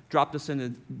 I dropped us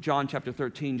into John chapter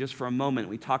 13 just for a moment.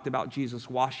 We talked about Jesus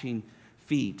washing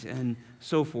feet and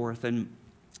so forth. And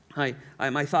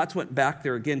my thoughts went back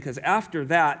there again, because after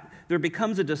that, there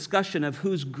becomes a discussion of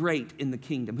who's great in the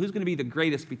kingdom. Who's going to be the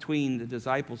greatest between the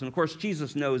disciples? And of course,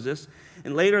 Jesus knows this.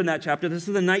 And later in that chapter, this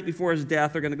is the night before his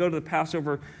death. They're going to go to the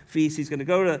Passover feast. He's going to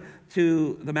go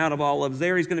to the Mount of Olives.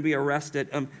 There he's going to be arrested.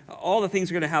 All the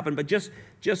things are going to happen. But just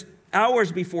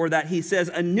hours before that, he says,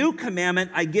 "A new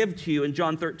commandment I give to you," in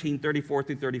John 13, 34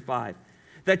 through 35,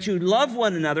 "that you love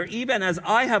one another, even as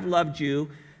I have loved you,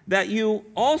 that you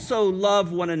also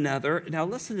love one another." Now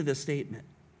listen to this statement.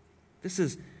 This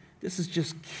is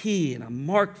just key and a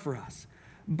mark for us.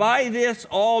 "By this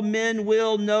all men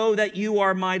will know that you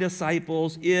are my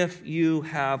disciples, if you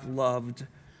have loved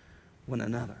one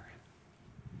another."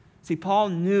 See, Paul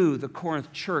knew the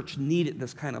Corinth church needed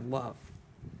this kind of love.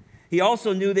 He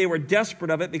also knew they were desperate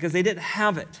of it because they didn't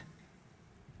have it.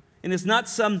 And it's not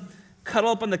some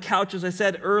cuddle up on the couch, as I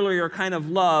said earlier, kind of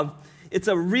love. It's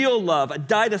a real love, a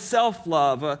die-to-self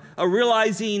love, a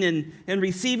realizing and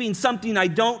receiving something I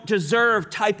don't deserve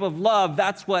type of love.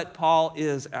 That's what Paul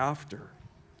is after.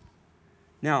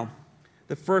 Now,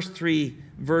 the first 3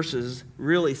 verses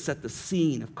really set the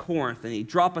scene of Corinth, and they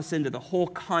drop us into the whole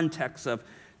context of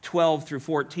 12 through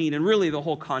 14, and really the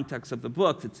whole context of the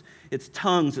book. It's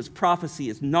tongues, it's prophecy,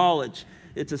 it's knowledge,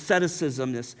 it's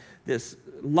asceticism, this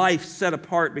life set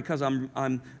apart because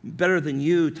I'm better than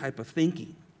you type of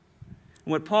thinking.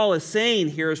 And what Paul is saying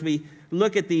here as we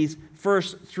look at these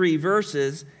first 3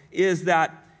 verses is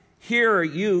that here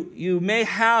you may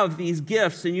have these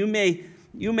gifts, and you may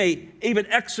even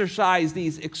exercise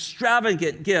these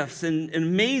extravagant gifts in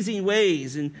amazing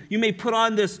ways, and you may put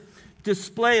on this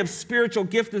display of spiritual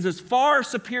giftedness is far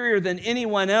superior than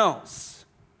anyone else.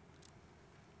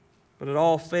 But it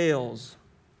all fails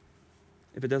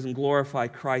if it doesn't glorify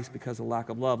Christ because of lack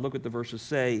of love. Look what the verses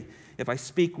say. "If I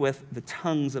speak with the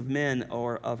tongues of men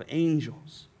or of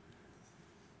angels,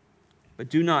 but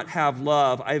do not have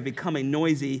love, I have become a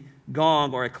noisy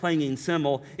gong or a clanging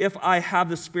cymbal. If I have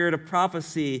the spirit of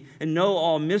prophecy and know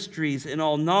all mysteries and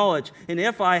all knowledge, and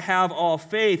if I have all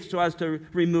faith so as to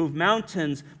remove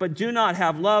mountains, but do not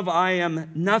have love, I am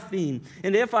nothing.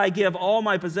 And if I give all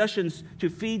my possessions to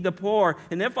feed the poor,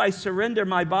 and if I surrender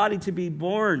my body to be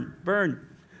burned,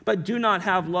 but do not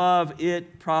have love,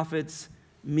 it profits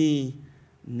me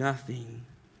nothing."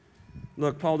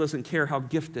 Look, Paul doesn't care how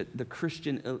gifted the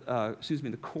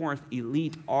Corinth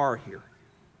elite are here.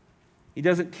 He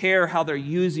doesn't care how they're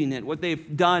using it, what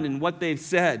they've done and what they've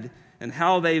said, and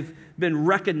how they've been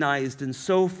recognized and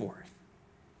so forth.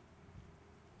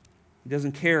 He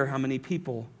doesn't care how many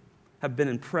people have been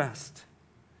impressed.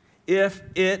 If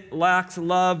it lacks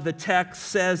love, the text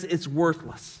says it's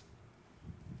worthless.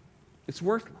 It's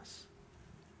worthless.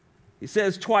 He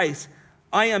says twice,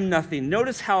 "I am nothing."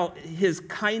 Notice how his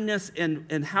kindness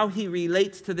and how he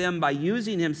relates to them by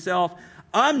using himself.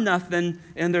 I'm nothing,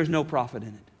 and there's no profit in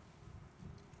it.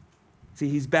 See,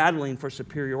 he's battling for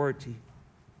superiority.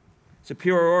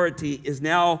 Superiority is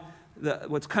now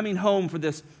what's coming home for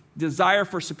this desire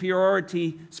for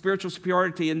superiority, spiritual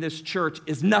superiority in this church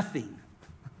is nothing.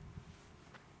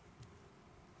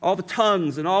 All the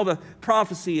tongues and all the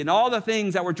prophecy and all the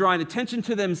things that were drawing attention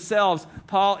to themselves,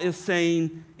 Paul is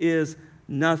saying is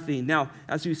nothing. Now,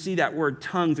 as you see that word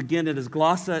tongues, again, it is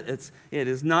glossa. It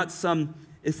is not some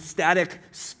ecstatic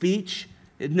speech.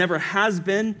 It never has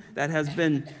been. That has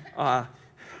been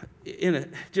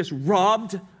just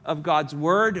robbed of God's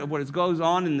word, of what goes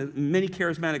on in the many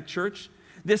charismatic church.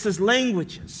 This is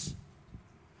languages.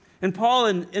 And Paul,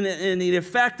 in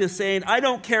effect, is saying, I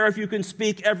don't care if you can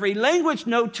speak every language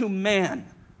known to man.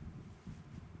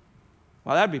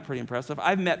 Well, that'd be pretty impressive.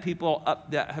 I've met people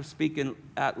that have spoken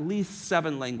at least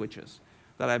 7 languages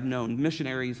that I've known,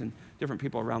 missionaries and different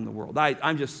people around the world.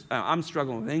 I'm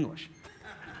struggling with English.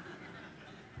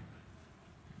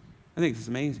 I think this is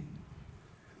amazing.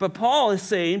 But Paul is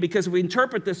saying, because we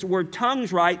interpret this word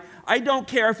tongues right, I don't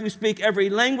care if you speak every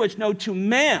language known to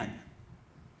man.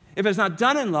 If it's not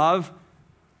done in love,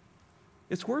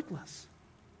 it's worthless.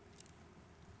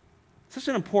 Such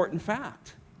an important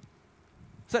fact.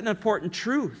 It's an important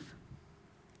truth.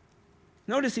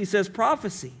 Notice he says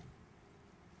prophecy.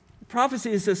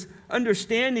 Prophecy is this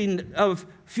understanding of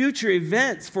future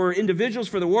events for individuals,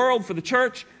 for the world, for the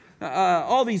church,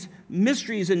 all these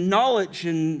mysteries and knowledge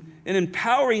and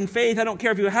empowering faith. I don't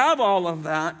care if you have all of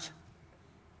that.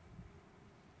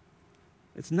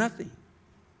 It's nothing.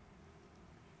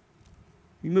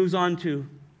 He moves on to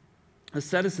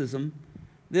asceticism,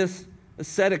 this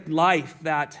ascetic life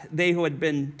that they who had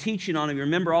been teaching on. If you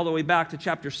remember all the way back to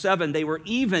chapter 7, they were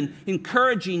even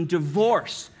encouraging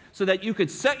divorce so that you could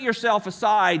set yourself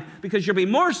aside because you'll be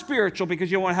more spiritual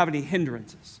because you won't have any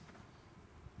hindrances.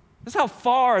 That's how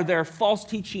far their false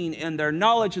teaching and their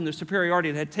knowledge and their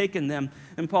superiority had taken them.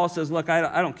 And Paul says, look,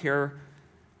 I don't care.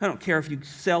 I don't care if you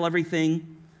sell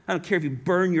everything. I don't care if you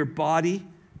burn your body.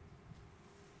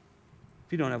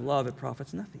 If you don't have love, it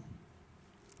profits nothing.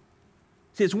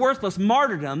 See, it's worthless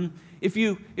martyrdom if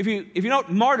you don't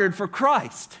martyred for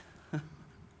Christ,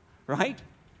 right?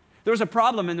 There was a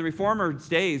problem in the Reformers'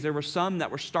 days. There were some that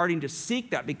were starting to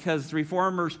seek that because the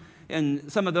Reformers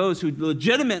and some of those who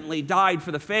legitimately died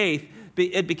for the faith,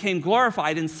 it became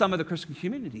glorified in some of the Christian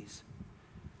communities.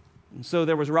 And so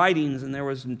there was writings and there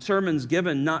was sermons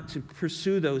given not to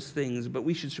pursue those things, but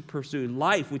we should pursue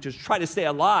life, which is try to stay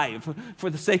alive for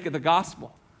the sake of the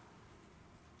gospel.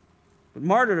 But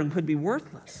martyrdom could be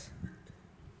worthless.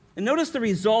 And notice the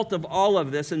result of all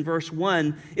of this in verse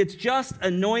 1. It's just a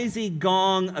noisy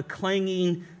gong, a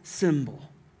clanging cymbal.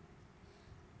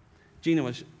 Gina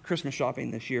was Christmas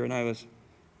shopping this year, and I was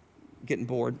getting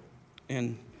bored.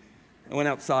 And I went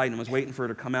outside and was waiting for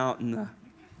her to come out, and the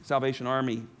Salvation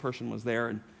Army person was there,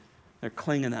 and they're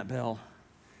clanging that bell.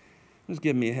 It was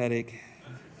giving me a headache.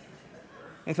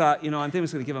 I thought, I think I'm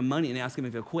just going to give him money and ask him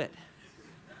if he'll quit.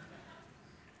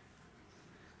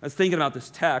 I was thinking about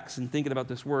this text and thinking about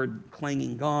this word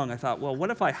clanging gong. I thought, well, what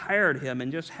if I hired him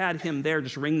and just had him there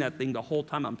just ring that thing the whole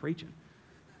time I'm preaching?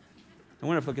 I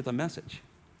wonder if he'll get the message.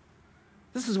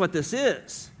 This is what this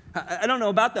is. I don't know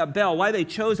about that bell, why they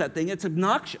chose that thing. It's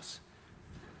obnoxious.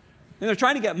 And they're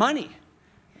trying to get money.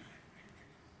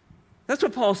 That's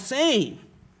what Paul's saying.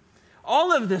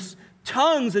 All of this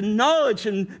tongues and knowledge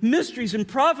and mysteries and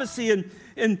prophecy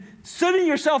and setting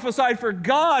yourself aside for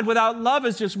God without love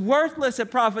is just worthless. It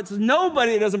profits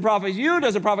nobody. It doesn't profit you. It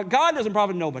doesn't profit God. It doesn't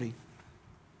profit nobody.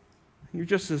 You're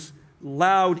just this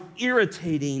loud,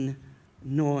 irritating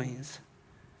noise.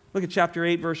 Look at chapter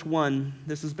 8, verse 1.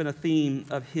 This has been a theme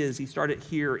of his. He started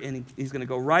here, and he's going to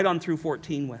go right on through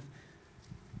 14 with.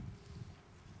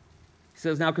 He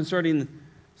says, now concerning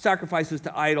sacrifices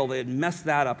to idol, they had messed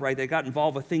that up, right? They got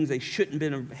involved with things they shouldn't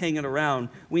have been hanging around.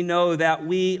 We know that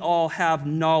we all have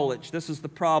knowledge. This is the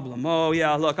problem. Oh,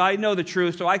 yeah, look, I know the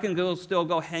truth, so I can still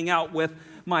go hang out with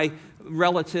my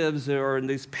relatives or in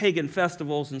these pagan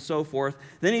festivals and so forth.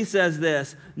 Then he says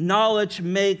this, knowledge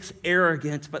makes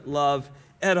arrogant, but love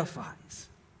edifies.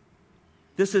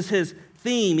 This is his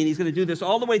theme, and he's going to do this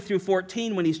all the way through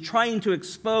 14 when he's trying to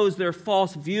expose their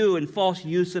false view and false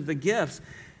use of the gifts.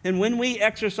 And when we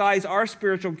exercise our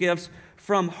spiritual gifts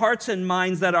from hearts and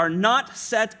minds that are not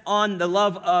set on the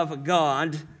love of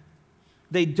God,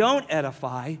 they don't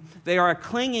edify. They are a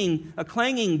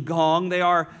clanging gong. They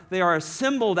are a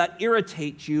cymbal that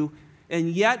irritates you,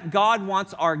 and yet God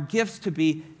wants our gifts to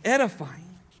be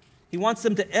edifying. He wants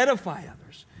them to edify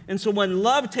others. And so when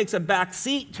love takes a back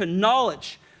seat to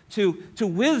knowledge, to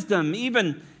wisdom,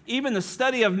 even the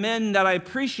study of men that I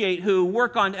appreciate who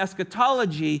work on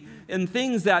eschatology and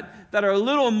things that are a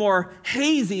little more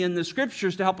hazy in the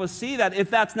scriptures to help us see that if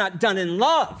that's not done in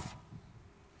love,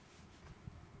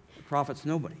 it profits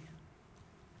nobody.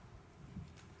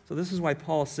 So this is why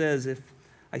Paul says, if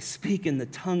I speak in the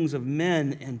tongues of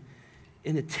men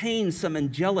and attain some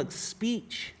angelic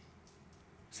speech,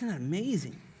 isn't that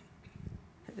amazing?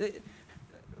 The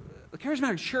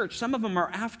charismatic church, some of them are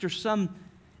after some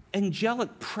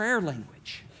angelic prayer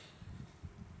language.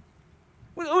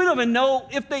 We don't even know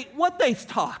what they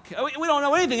talk. We don't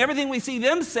know anything. Everything we see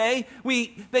them say,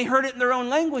 they heard it in their own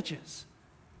languages.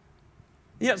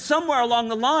 Yet somewhere along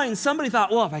the line, somebody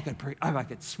thought, well, if I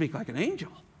could speak like an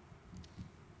angel.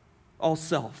 All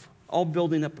self, all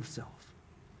building up of self.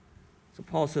 So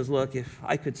Paul says, look, if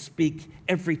I could speak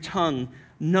every tongue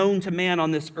known to man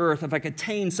on this earth, if I could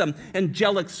attain some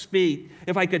angelic speech,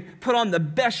 if I could put on the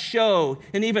best show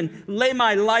and even lay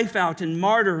my life out in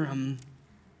martyrdom,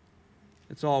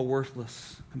 it's all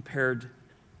worthless compared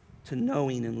to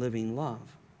knowing and living love.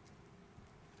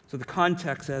 So the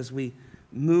context as we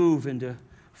move into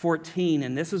 14,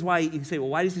 and this is why you can say, well,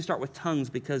 why does he start with tongues?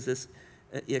 Because this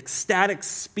ecstatic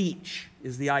speech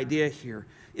is the idea here,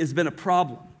 has been a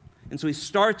problem. And so he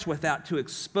starts with that to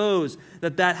expose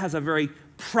that that has a very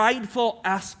prideful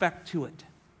aspect to it.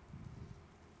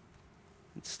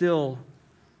 It still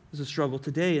is a struggle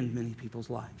today in many people's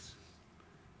lives.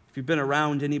 If you've been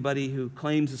around anybody who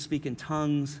claims to speak in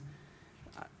tongues,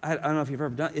 I don't know if you've ever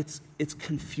done it. It's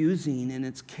confusing and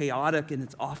it's chaotic and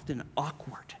it's often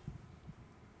awkward.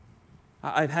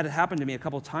 I've had it happen to me a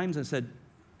couple of times. I said,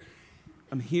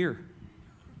 I'm here.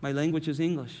 My language is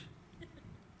English.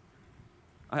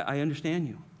 I understand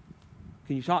you.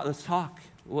 Can you talk? Let's talk.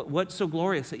 What's so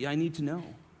glorious that I need to know?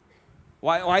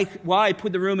 Why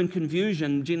put the room in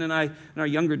confusion? Gina and I, in our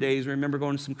younger days, remember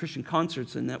going to some Christian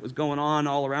concerts, and that was going on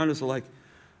all around us. We're like,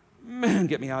 man,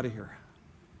 get me out of here.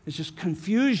 It's just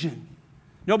confusion.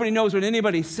 Nobody knows what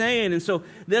anybody's saying. And so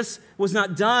this was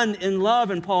not done in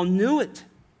love, and Paul knew it.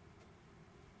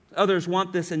 Others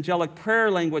want this angelic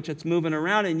prayer language that's moving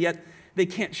around, and yet they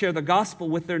can't share the gospel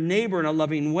with their neighbor in a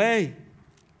loving way.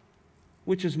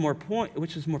 Which is more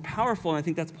powerful, and I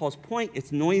think that's Paul's point.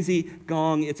 It's noisy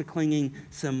gong, it's a clanging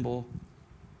cymbal.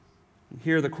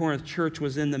 Here the Corinth church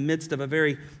was in the midst of a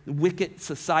very wicked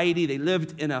society. They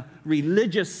lived in a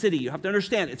religious city. You have to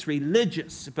understand, it's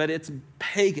religious, but it's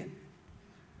pagan.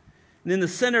 And in the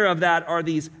center of that are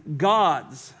these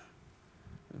gods,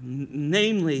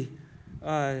 namely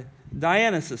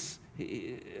Dionysus,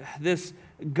 this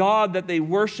god that they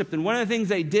worshiped. And one of the things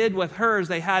they did with her is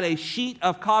they had a sheet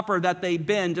of copper that they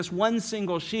bend, just one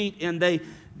single sheet, and they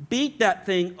beat that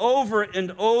thing over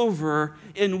and over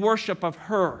in worship of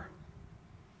her.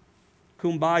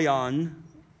 Kumbayan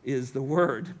is the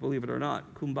word, believe it or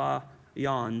not.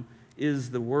 Kumbayan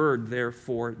is the word there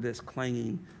for this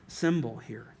clanging cymbal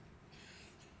here.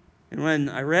 And when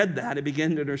I read that, I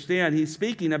began to understand he's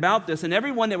speaking about this, and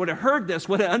everyone that would have heard this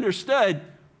would have understood,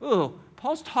 oh,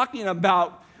 Paul's talking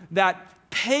about that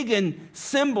pagan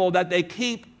symbol that they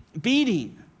keep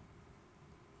beating.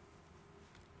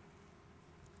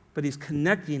 But he's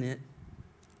connecting it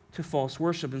to false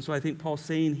worship. And so I think Paul's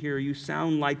saying here, you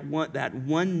sound like that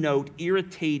one-note,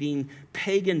 irritating,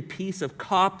 pagan piece of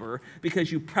copper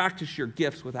because you practice your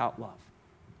gifts without love.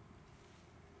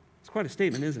 It's quite a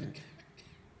statement, isn't it?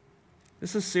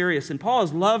 This is serious. And Paul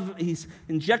is love. He's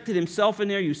injected himself in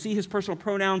there. You see his personal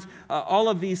pronouns. All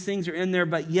of these things are in there,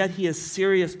 but yet he is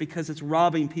serious because it's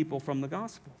robbing people from the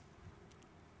gospel.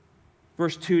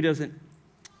 Verse 2 doesn't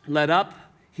let up.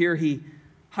 Here he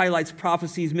highlights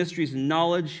prophecies, mysteries, and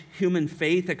knowledge, human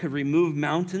faith that could remove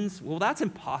mountains. Well, that's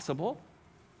impossible.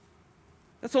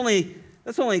 That's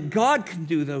only God can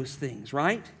do those things,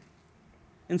 right?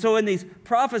 And so in these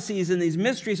prophecies and these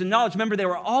mysteries and knowledge, remember, they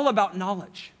were all about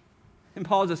knowledge. And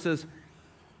Paul just says,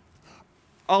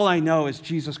 all I know is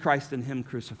Jesus Christ and Him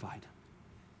crucified.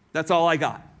 That's all I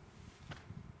got.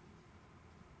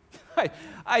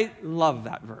 I love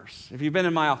that verse. If you've been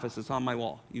in my office, it's on my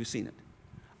wall. You've seen it.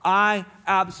 I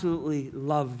absolutely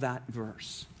love that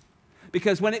verse.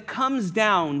 Because when it comes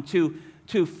down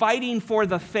to fighting for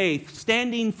the faith,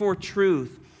 standing for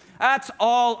truth, that's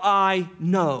all I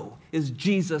know is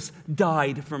Jesus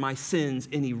died for my sins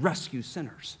and He rescues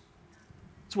sinners.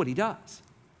 That's what He does.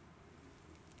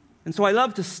 And so I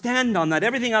love to stand on that.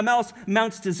 Everything else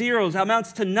amounts to zeros,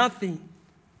 amounts to nothing.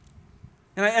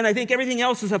 And I think everything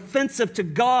else is offensive to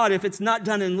God if it's not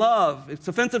done in love. It's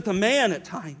offensive to man at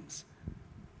times.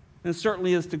 And it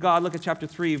certainly is to God. Look at chapter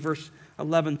 3, verse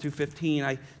 11 through 15.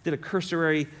 I did a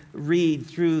cursory read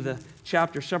through the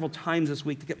chapter several times this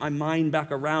week to get my mind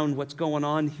back around what's going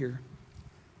on here.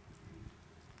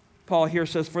 Paul here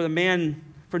says, For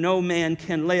no man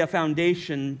can lay a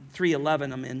foundation,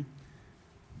 3:11 I'm in,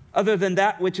 other than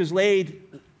that which is laid,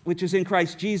 which is in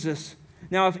Christ Jesus.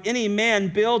 Now if any man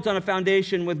builds on a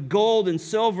foundation with gold and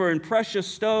silver and precious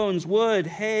stones, wood,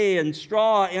 hay, and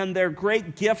straw, and their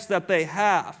great gifts that they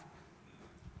have.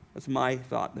 That's my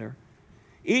thought there.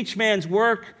 Each man's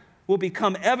work will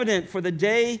become evident, for the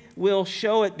day will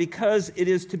show it, because it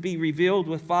is to be revealed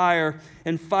with fire,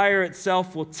 and fire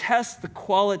itself will test the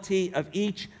quality of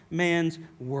each man's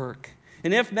work.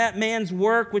 And if that man's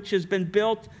work which has been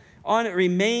built on it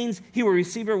remains, he will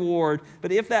receive a reward.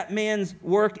 But if that man's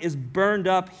work is burned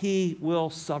up, he will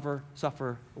suffer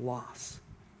loss.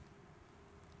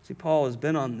 See, Paul has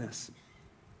been on this.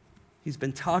 He's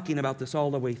been talking about this all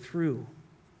the way through.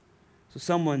 So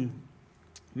someone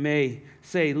may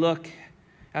say, look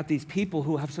at these people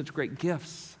who have such great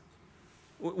gifts.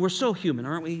 We're so human,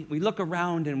 aren't we? We look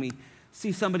around and we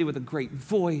see somebody with a great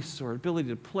voice or ability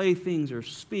to play things or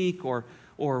speak or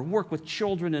work with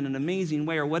children in an amazing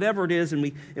way or whatever it is, and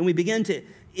we begin to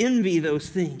envy those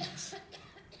things.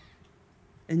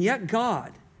 And yet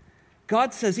God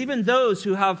says even those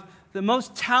who have the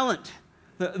most talent,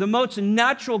 the most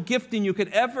natural gifting you could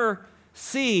ever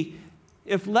see,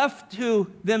 if left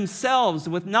to themselves,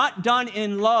 with not done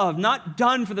in love, not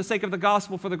done for the sake of the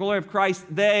gospel, for the glory of Christ,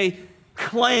 they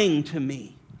cling to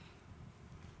me.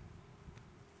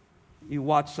 You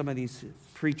watch some of these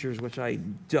preachers, which I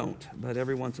don't, but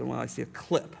every once in a while I see a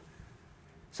clip.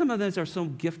 Some of those are so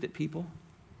gifted people.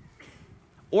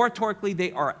 Oratorically,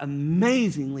 they are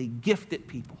amazingly gifted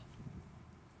people.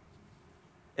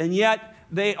 And yet,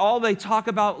 they talk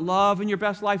about love and your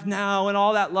best life now and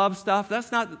all that love stuff. They're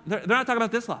not talking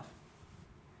about this love.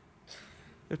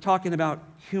 They're talking about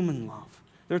human love.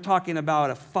 They're talking about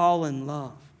a fallen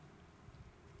love.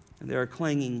 And they're a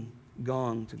clanging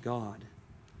gong to God.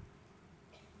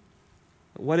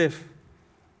 But what if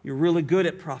you're really good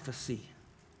at prophecy?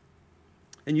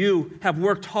 And you have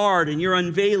worked hard and you're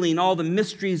unveiling all the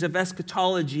mysteries of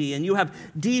eschatology, and you have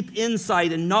deep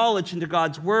insight and knowledge into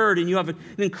God's word, and you have an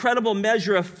incredible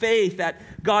measure of faith that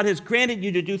God has granted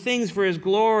you to do things for his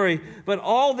glory. But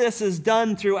all this is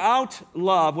done without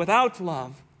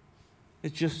love.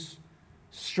 It's just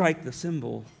strike the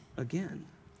cymbal again.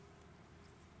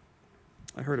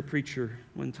 I heard a preacher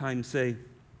one time say,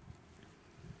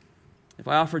 if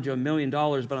I offered you $1 million, but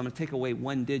I'm going to take away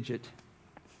one digit,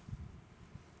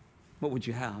 what would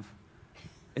you have?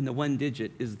 And the one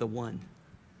digit is the 1.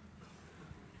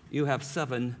 You have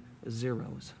 7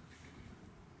 zeros.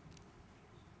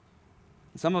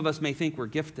 Some of us may think we're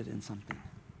gifted in something.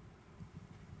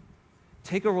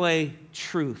 Take away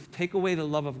truth, take away the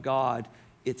love of God,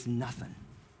 it's nothing.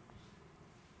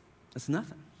 It's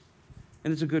nothing.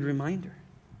 And it's a good reminder.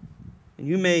 And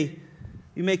you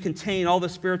may contain all the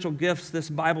spiritual gifts this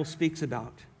Bible speaks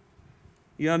about.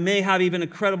 You may have even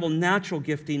incredible natural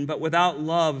gifting, but without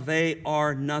love, they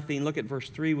are nothing. Look at verse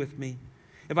 3 with me.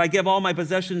 If I give all my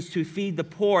possessions to feed the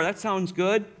poor, that sounds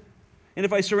good. And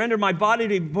if I surrender my body to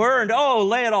be burned, oh,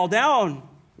 lay it all down.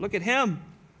 Look at him.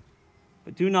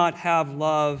 But do not have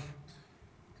love,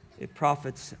 it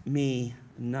profits me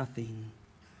nothing.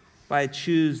 If I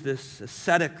choose this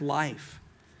ascetic life,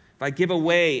 if I give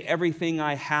away everything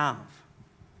I have,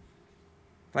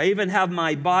 if I even have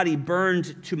my body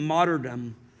burned to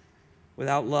martyrdom,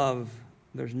 without love,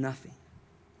 there's nothing.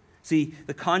 See,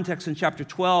 the context in chapter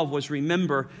 12 was,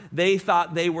 remember, they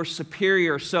thought they were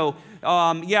superior. So,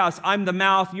 yes, I'm the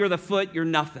mouth, you're the foot, you're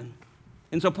nothing.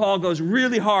 And so Paul goes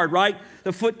really hard, right?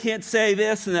 The foot can't say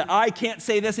this and the eye can't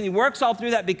say this. And he works all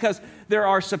through that because there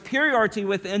are superiority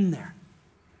within there.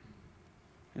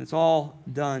 And it's all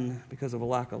done because of a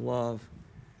lack of love.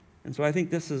 And so I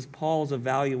think this is Paul's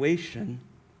evaluation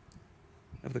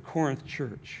of the Corinth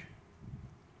church.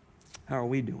 How are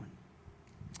we doing?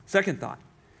 Second thought,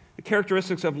 the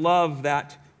characteristics of love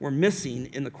that were missing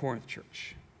in the Corinth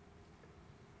church.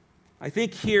 I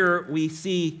think here we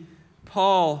see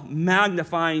Paul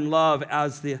magnifying love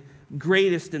as the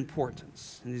greatest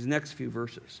importance in these next few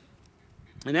verses.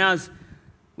 And as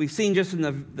we've seen just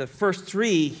in the first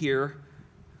 3 here,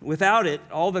 without it,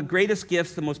 all the greatest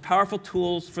gifts, the most powerful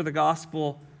tools for the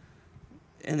gospel,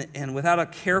 and without a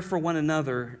care for one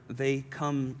another, they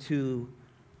come to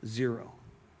zero.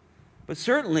 But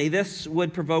certainly this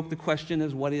would provoke the question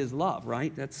is, what is love,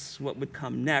 right? That's what would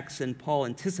come next, and Paul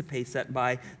anticipates that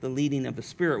by the leading of the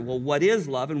Spirit. Well, what is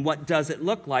love and what does it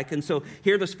look like? And so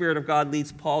here the Spirit of God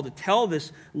leads Paul to tell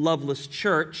this loveless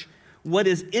church what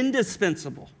is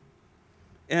indispensable.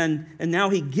 And now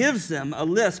he gives them a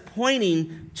list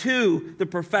pointing to the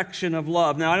perfection of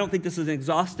love. Now, I don't think this is an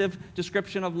exhaustive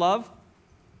description of love.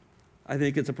 I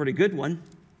think it's a pretty good one,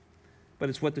 but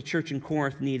it's what the church in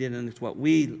Corinth needed, and it's what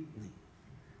we need.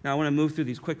 Now, I want to move through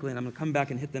these quickly, and I'm going to come back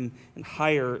and hit them in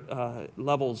higher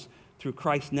levels through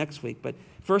Christ next week. But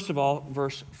first of all,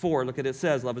 verse 4, look at it. It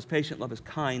says, love is patient, love is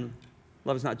kind,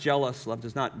 love is not jealous, love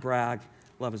does not brag,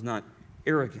 love is not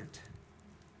arrogant.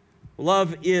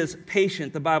 Love is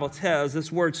patient, the Bible says.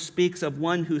 This word speaks of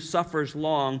one who suffers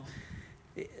long.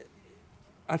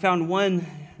 I found one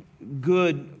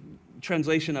good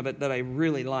translation of it that I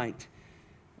really liked.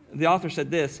 The author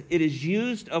said this: it is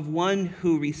used of one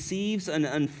who receives an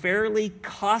unfairly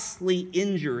costly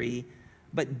injury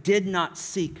but did not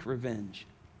seek revenge.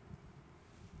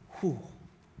 Whew.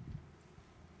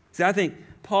 See, I think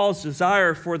Paul's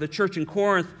desire for the church in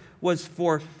Corinth was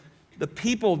for the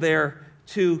people there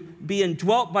to be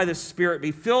indwelt by the Spirit,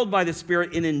 be filled by the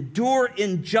Spirit, and endure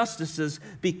injustices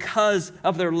because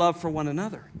of their love for one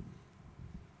another.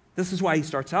 This is why he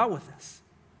starts out with this.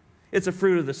 It's a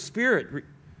fruit of the Spirit.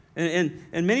 And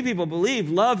many people believe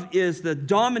love is the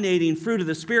dominating fruit of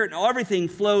the Spirit, and everything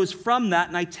flows from that,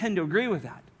 and I tend to agree with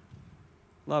that.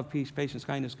 Love, peace, patience,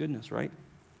 kindness, goodness, right?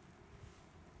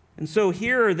 And so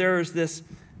here there's this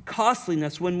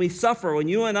costliness when we suffer, when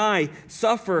you and I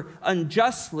suffer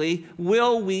unjustly,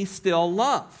 will we still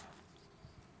love?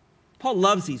 Paul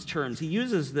loves these terms. He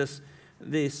uses this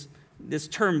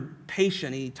term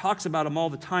patient. He talks about them all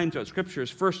the time throughout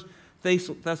Scriptures. 1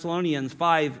 Thessalonians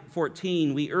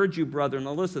 5:14, we urge you, brethren,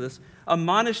 now listen to this,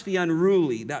 admonish the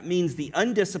unruly, that means the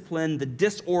undisciplined, the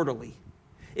disorderly.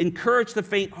 Encourage the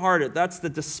faint-hearted, that's the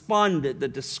despondent, the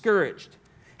discouraged.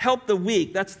 Help the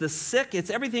weak, that's the sick. It's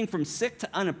everything from sick to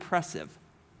unimpressive,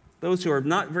 those who are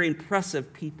not very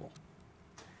impressive people.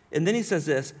 And then he says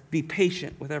this, be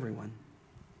patient with everyone.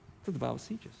 That's what the Bible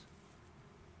teaches.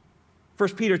 1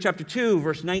 Peter chapter 2,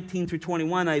 verse 19 through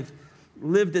 21, I've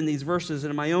lived in these verses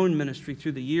in my own ministry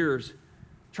through the years,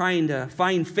 trying to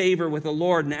find favor with the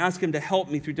Lord and ask Him to help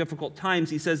me through difficult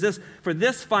times. He says this, for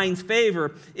this finds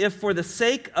favor if for the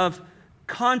sake of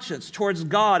conscience towards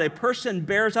God, a person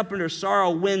bears up under sorrow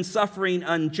when suffering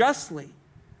unjustly.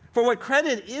 For what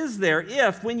credit is there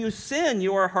if, when you sin,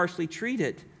 you are harshly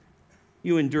treated,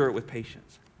 you endure it with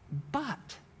patience?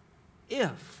 But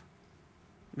if,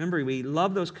 remember, we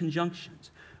love those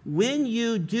conjunctions. When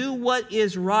you do what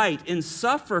is right and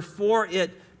suffer for it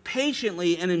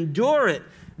patiently and endure it,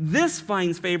 this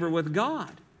finds favor with God.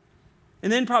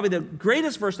 And then probably the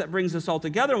greatest verse that brings this all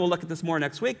together, and we'll look at this more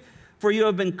next week, for you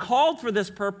have been called for this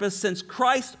purpose, since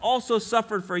Christ also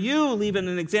suffered for you, leaving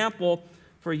an example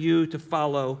for you to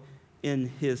follow in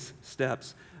His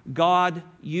steps. God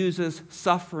uses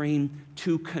suffering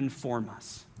to conform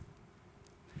us.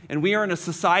 And we are in a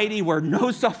society where no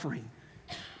suffering.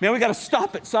 Man, we got to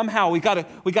stop it somehow. We got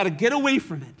to get away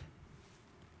from it.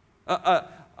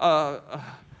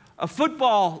 A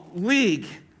football league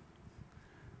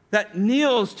that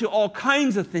kneels to all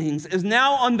kinds of things is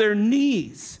now on their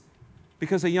knees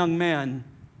because a young man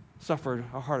suffered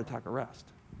a heart attack arrest.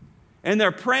 And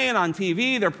they're praying on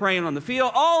TV, they're praying on the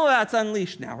field. All of that's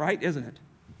unleashed now, right? Isn't it?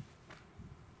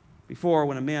 Before,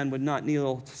 when a man would not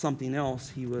kneel to something else,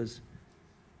 he was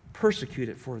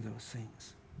persecuted for those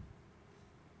things.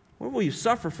 Where will you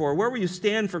suffer for? Where will you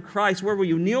stand for Christ? Where will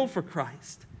you kneel for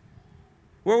Christ?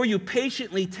 Where will you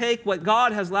patiently take what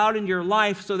God has allowed in your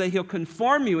life so that He'll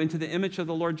conform you into the image of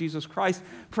the Lord Jesus Christ?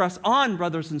 Press on,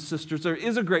 brothers and sisters. There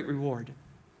is a great reward.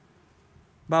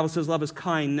 The Bible says love is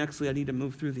kind. Nextly, I need to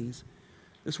move through these.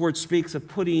 This word speaks of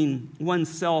putting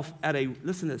oneself at a,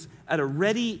 listen to this, at a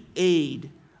ready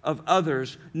aid of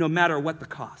others no matter what the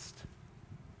cost.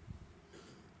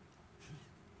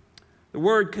 The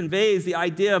word conveys the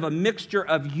idea of a mixture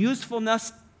of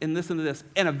usefulness, and listen to this,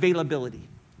 and availability.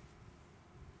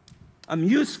 I'm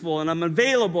useful and I'm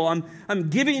available. I'm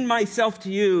giving myself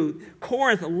to you.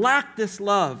 Corinth lacked this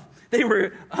love. They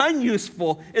were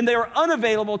unuseful and they were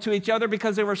unavailable to each other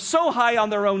because they were so high on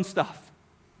their own stuff.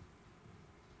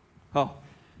 Oh,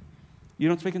 you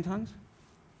don't speak in tongues?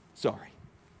 Sorry.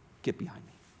 Get behind me.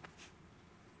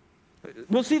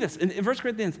 We'll see this. In 1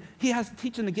 Corinthians, he has to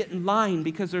teach them to get in line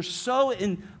because they're so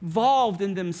involved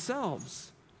in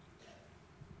themselves.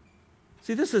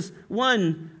 See, this is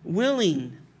one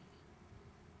willing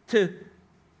to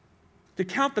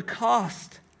count the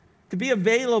cost, to be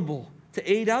available, to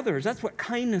aid others. That's what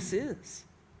kindness is.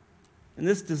 And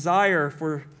this desire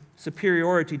for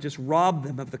superiority just robbed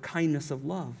them of the kindness of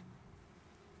love.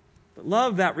 But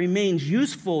love that remains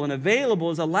useful and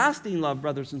available is a lasting love,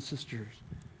 brothers and sisters.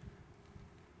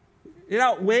 It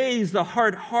outweighs the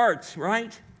hard heart,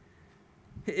 right?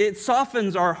 It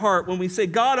softens our heart when we say,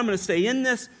 God, I'm going to stay in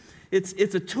this. It's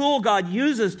a tool God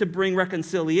uses to bring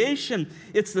reconciliation.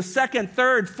 It's the second,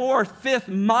 third, fourth, fifth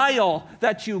mile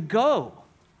that you go.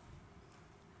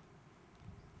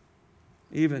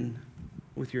 Even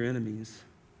with your enemies.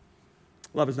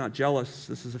 Love is not jealous.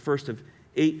 This is the first of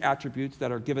 8 attributes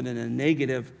that are given in a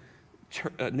negative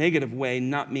way,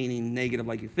 not meaning negative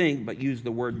like you think, but use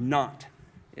the word not.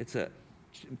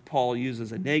 Paul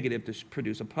uses a negative to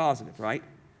produce a positive, right?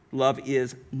 Love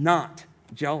is not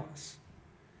jealous.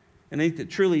 And I think to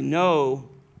truly know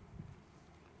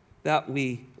that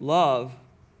we love,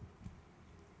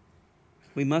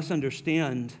 we must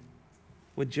understand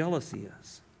what jealousy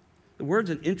is. The word's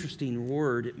an interesting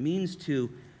word. It means to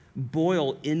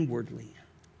boil inwardly.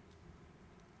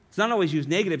 It's not always used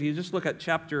negative. You just look at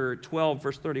chapter 12,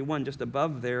 verse 31, just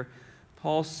above there.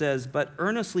 Paul says, but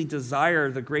earnestly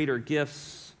desire the greater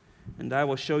gifts, and I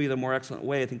will show you the more excellent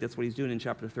way. I think that's what he's doing in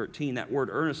chapter 13. That word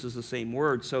earnest is the same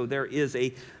word. So there is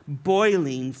a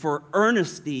boiling for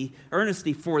earnesty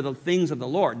for the things of the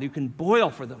Lord. You can boil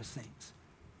for those things.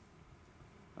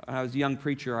 When I was a young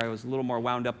preacher, I was a little more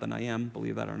wound up than I am,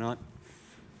 believe that or not.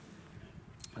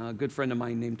 A good friend of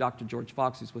mine named Dr. George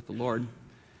Fox is with the Lord.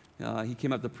 He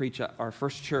came up to preach at our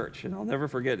first church, and I'll never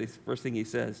forget the first thing he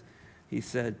says. He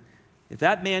said, if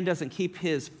that man doesn't keep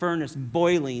his furnace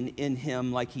boiling in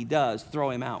him like he does, throw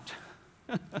him out.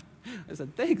 I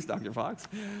said, thanks, Dr. Fox.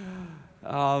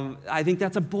 I think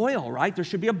that's a boil, right? There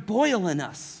should be a boil in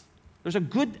us. There's a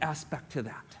good aspect to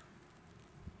that.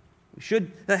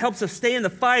 That helps us stay in the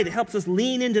fight. It helps us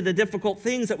lean into the difficult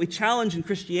things that we challenge in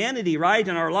Christianity, right?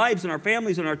 In our lives, in our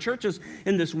families, in our churches,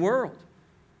 in this world.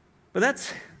 But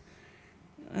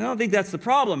I don't think that's the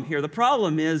problem here. The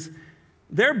problem is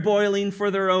they're boiling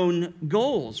for their own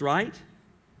goals, right?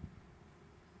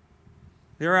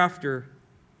 They're after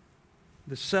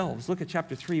themselves. Look at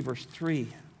chapter 3, verse 3.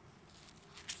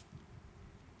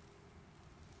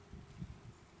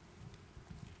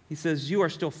 He says, you are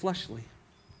still fleshly.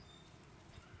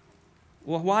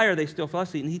 Well, why are they still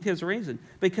fleshly? And he gives a reason.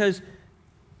 Because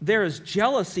there is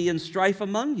jealousy and strife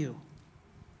among you.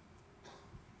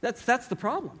 That's the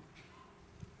problem.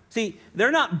 See,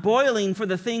 they're not boiling for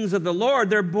the things of the Lord.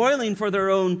 They're boiling for their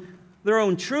own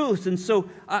truth. And so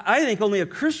I think only a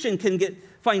Christian can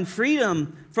find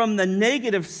freedom from the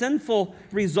negative, sinful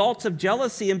results of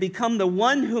jealousy and become the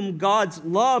one whom God's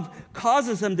love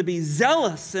causes them to be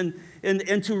zealous and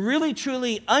to really,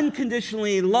 truly,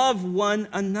 unconditionally love one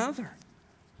another.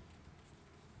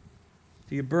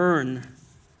 Do you burn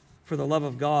for the love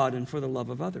of God and for the love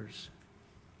of others?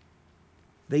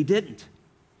 They didn't.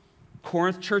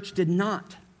 Corinth church did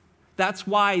not. That's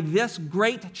why this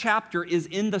great chapter is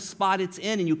in the spot it's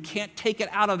in, and you can't take it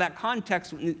out of that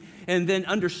context and then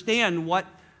understand what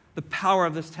the power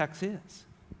of this text is.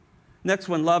 Next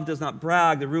one, love does not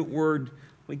brag. The root word,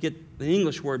 we get the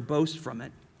English word boast from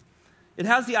it. It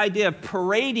has the idea of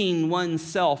parading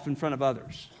oneself in front of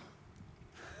others.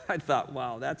 I thought,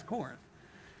 wow, that's Corinth.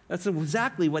 That's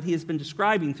exactly what he has been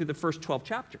describing through the first 12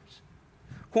 chapters.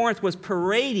 Corinth was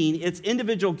parading its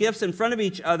individual gifts in front of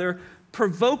each other,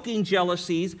 provoking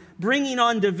jealousies, bringing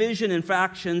on division and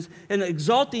factions, and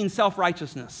exalting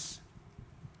self-righteousness.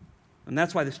 And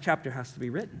that's why this chapter has to be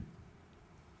written.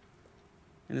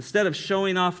 And instead of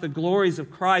showing off the glories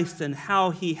of Christ and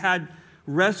how he had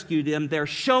rescued them, they're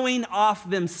showing off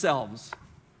themselves.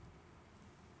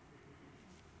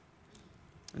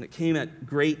 And it came at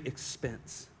great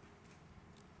expense.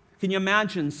 Can you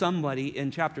imagine somebody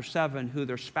in chapter 7 who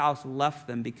their spouse left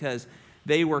them because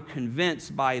they were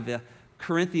convinced by the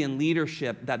Corinthian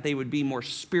leadership that they would be more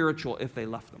spiritual if they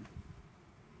left them?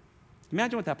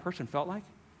 Imagine what that person felt like.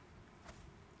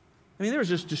 I mean, there was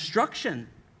just destruction.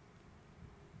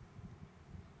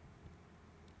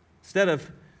 Instead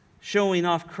of showing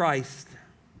off Christ,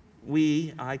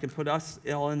 I can put us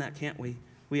all in that, can't we?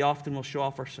 We often will show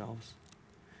off ourselves.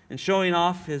 And showing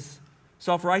off is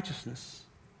self-righteousness.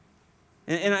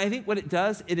 And I think what it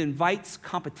does, it invites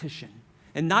competition.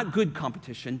 And not good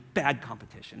competition, bad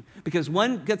competition. Because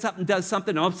one gets up and does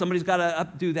something, oh, somebody's got to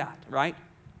do that, right?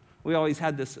 We always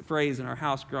had this phrase in our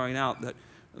house growing out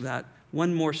that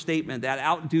one more statement, that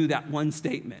outdo that one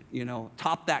statement,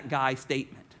 top that guy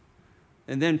statement.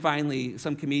 And then finally,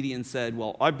 some comedian said,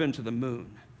 well, I've been to the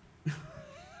moon.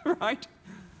 Right?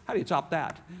 How do you top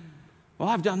that? Well,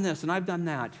 I've done this and I've done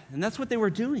that. And that's what they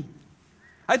were doing.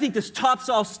 I think this tops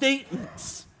all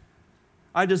statements.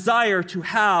 I desire to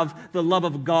have the love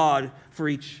of God for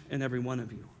each and every one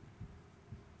of you.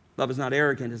 Love is not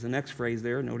arrogant is the next phrase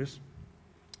there, notice.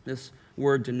 This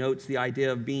word denotes the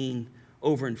idea of being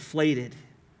overinflated.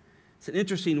 It's an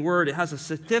interesting word. It has a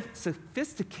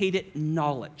sophisticated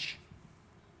knowledge.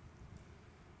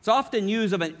 It's often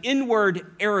used of an inward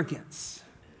arrogance.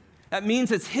 That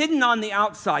means it's hidden on the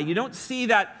outside. You don't see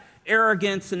that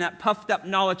arrogance and that puffed up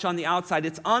knowledge on the outside.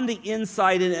 It's on the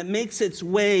inside and it makes its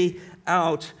way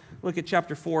out. Look at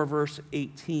chapter 4, verse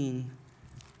 18.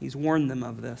 He's warned them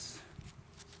of this.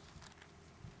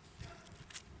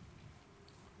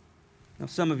 Now,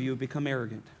 some of you have become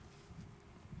arrogant.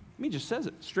 He just says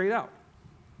it straight out.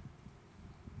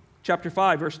 Chapter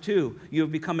 5, verse 2, you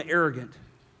have become arrogant.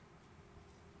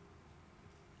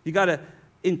 You got an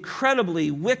incredibly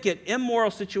wicked,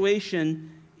 immoral situation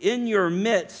in your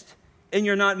midst, and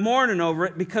you're not mourning over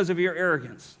it because of your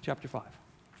arrogance. Chapter 5.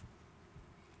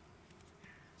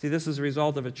 See, this is a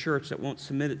result of a church that won't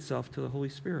submit itself to the Holy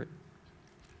Spirit.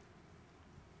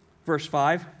 Verse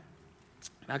 5,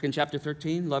 back in chapter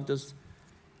 13, love does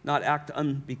not act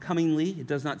unbecomingly. It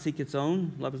does not seek its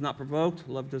own. Love is not provoked.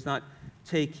 Love does not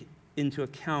take into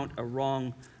account a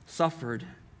wrong suffered.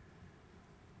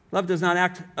 Love does not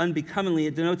act unbecomingly.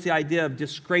 It denotes the idea of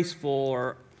disgraceful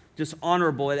or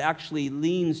dishonorable. It actually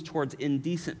leans towards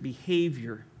indecent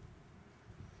behavior.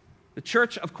 The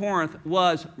church of Corinth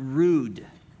was rude.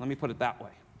 Let me put it that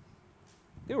way.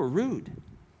 They were rude.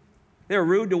 They were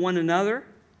rude to one another.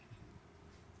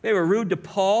 They were rude to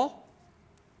Paul.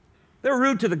 They were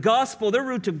rude to the gospel. They're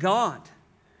rude to God.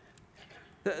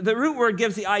 The root word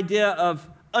gives the idea of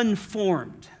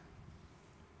unformed.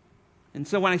 And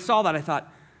so when I saw that, I thought,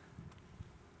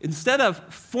 instead of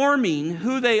forming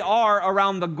who they are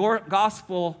around the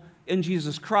gospel in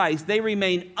Jesus Christ, they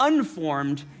remain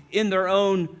unformed in their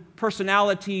own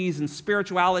personalities and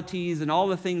spiritualities and all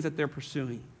the things that they're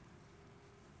pursuing.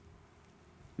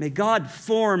 May God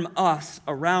form us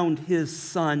around His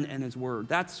Son and His Word.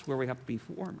 That's where we have to be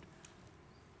formed.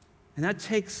 And that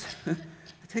takes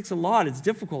a lot. It's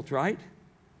difficult, right?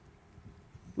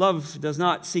 Love does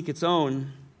not seek its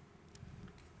own.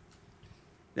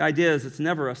 The idea is it's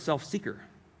never a self-seeker.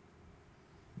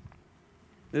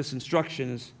 This instruction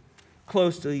is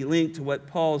closely linked to what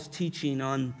Paul's teaching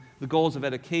on the goals of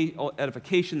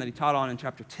edification that he taught on in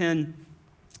chapter 10,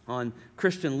 on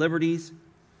Christian liberties.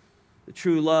 The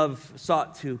true love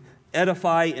sought to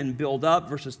edify and build up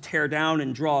versus tear down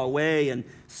and draw away and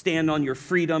stand on your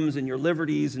freedoms and your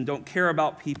liberties and don't care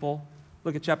about people.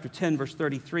 Look at chapter 10, verse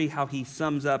 33, how he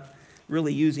sums up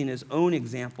really using his own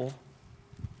example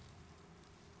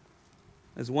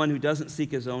as one who doesn't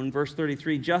seek his own. Verse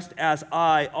 33, just as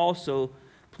I also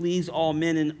please all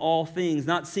men in all things,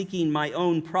 not seeking my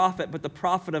own profit, but the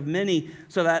profit of many,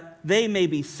 so that they may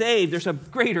be saved. There's a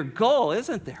greater goal,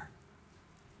 isn't there?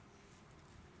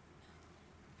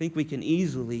 I think we can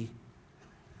easily,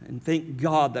 and thank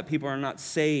God that people are not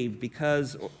saved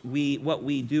because what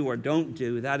we do or don't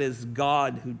do. That is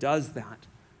God who does that.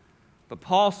 But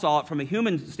Paul saw it from a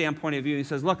human standpoint of view. He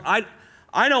says, look, I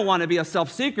don't want to be a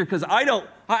self-seeker because I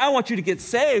want you to get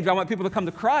saved. I want people to come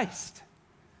to Christ.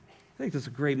 I think that's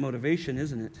a great motivation,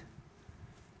 isn't it?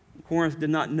 Corinth did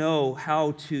not know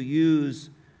how to use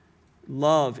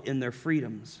love in their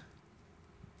freedoms.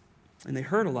 And they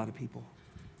hurt a lot of people.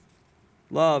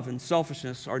 Love and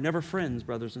selfishness are never friends,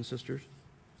 brothers and sisters.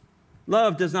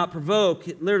 Love does not provoke.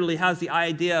 It literally has the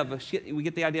idea of we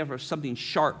get the idea of something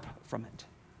sharp from it.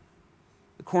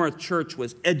 The Corinth church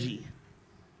was edgy.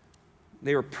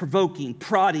 They were provoking,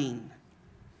 prodding.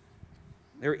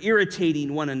 They were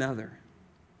irritating one another.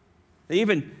 They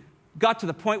even got to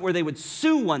the point where they would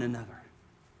sue one another.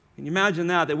 Can you imagine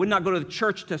that? They would not go to the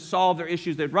church to solve their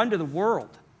issues. They'd run to the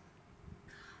world.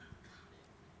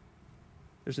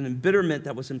 There's an embitterment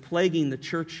that was plaguing the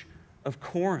church of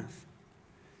Corinth.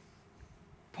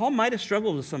 Paul might have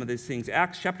struggled with some of these things.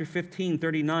 Acts chapter 15,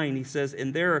 39, he says,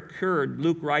 and there occurred,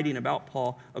 Luke writing about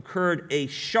Paul, occurred a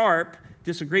sharp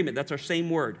disagreement. That's our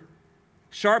same word.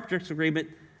 Sharp disagreement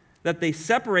that they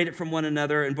separated from one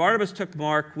another, and Barnabas took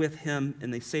Mark with him,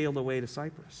 and they sailed away to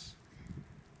Cyprus.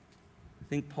 I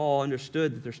think Paul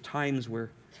understood that there's times where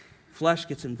flesh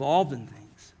gets involved in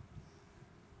things.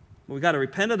 But we've got to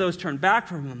repent of those, turn back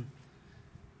from them,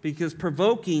 because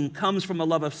provoking comes from a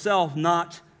love of self,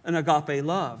 not an agape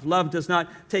love. Love does not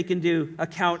take into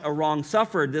account a wrong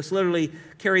suffered. This literally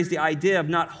carries the idea of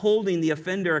not holding the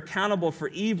offender accountable for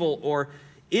evil or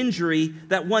injury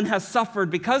that one has suffered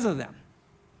because of them.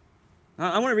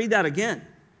 I want to read that again.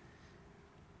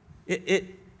 It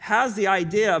has the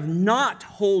idea of not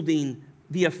holding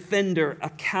the offender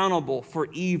accountable for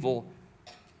evil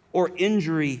or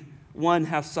injury one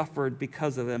has suffered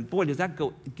because of them. Boy, does that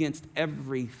go against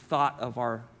every thought of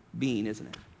our being, isn't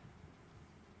it?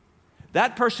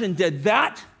 That person did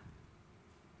that.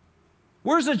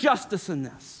 Where's the justice in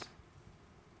this?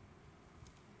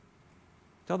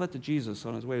 Tell that to Jesus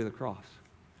on his way to the cross.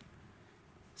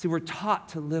 See, we're taught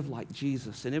to live like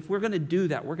Jesus, and if we're going to do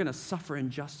that, we're going to suffer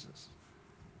injustice.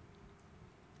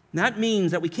 And that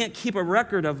means that we can't keep a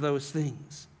record of those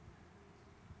things.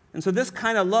 And so this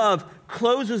kind of love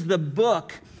closes the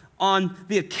book on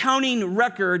the accounting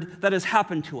record that has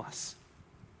happened to us.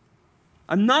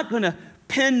 I'm not going to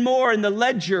pen more in the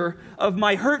ledger of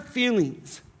my hurt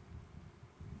feelings.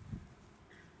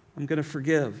 I'm going to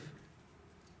forgive.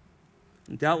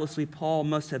 And doubtlessly, Paul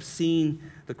must have seen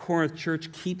the Corinth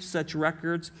church keep such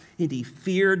records, and he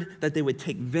feared that they would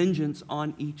take vengeance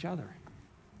on each other.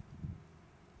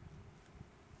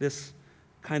 This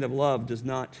kind of love does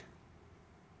not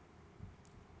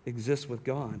exist with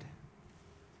God.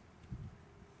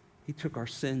 He took our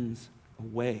sins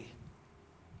away.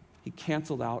 He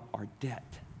canceled out our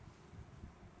debt.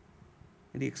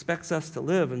 And he expects us to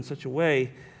live in such a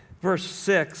way. Verse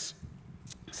 6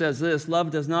 says this,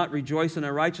 love does not rejoice in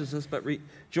unrighteousness, but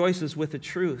rejoices with the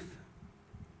truth.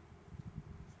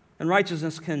 And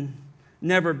righteousness can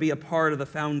never be a part of the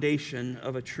foundation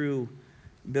of a true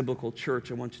biblical church.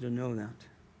 I want you to know that.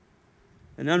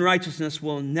 And unrighteousness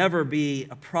will never be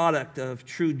a product of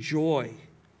true joy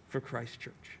for Christ's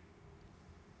church.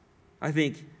 I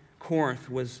think Corinth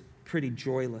was pretty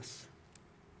joyless.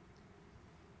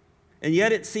 And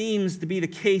yet it seems to be the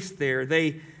case there.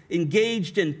 They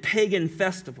engaged in pagan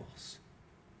festivals.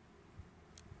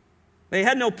 They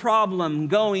had no problem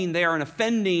going there and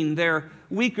offending their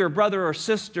weaker brother or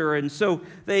sister, and so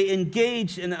they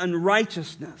engaged in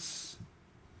unrighteousness.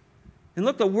 And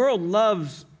look, the world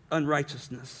loves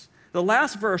unrighteousness. The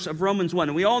last verse of Romans 1,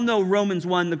 and we all know Romans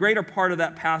 1, the greater part of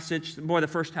that passage, boy, the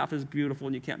first half is beautiful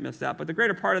and you can't miss that, but the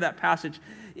greater part of that passage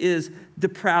is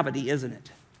depravity, isn't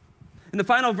it? And the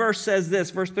final verse says this,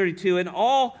 verse 32, and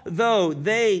although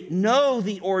they know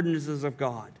the ordinances of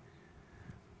God,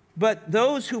 but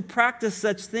those who practice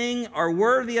such thing are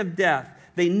worthy of death.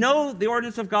 They know the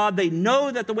ordinance of God. They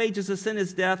know that the wages of sin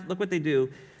is death. Look what they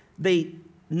do. They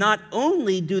not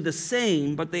only do the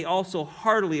same, but they also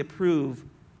heartily approve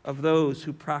of those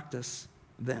who practice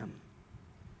them.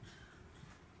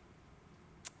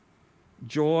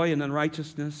 Joy and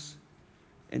unrighteousness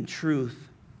and truth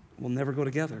will never go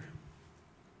together.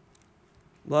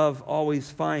 Love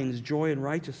always finds joy and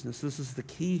righteousness. This is the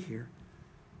key here.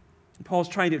 Paul's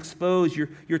trying to expose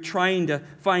you're trying to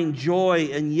find joy,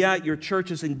 and yet your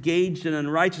church is engaged in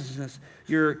unrighteousness.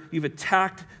 You've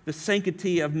attacked the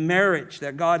sanctity of marriage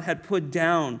that God had put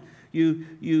down.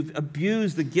 You've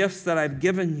abused the gifts that I've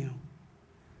given you.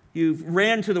 You've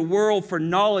ran to the world for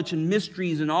knowledge and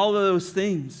mysteries and all of those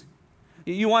things.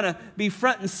 You want to be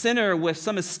front and center with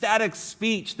some ecstatic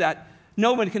speech that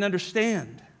no one can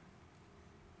understand.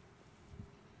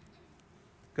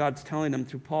 God's telling them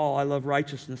through Paul, I love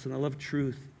righteousness and I love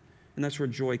truth. And that's where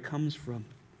joy comes from.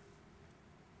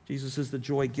 Jesus is the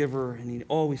joy giver, and he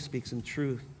always speaks in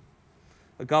truth.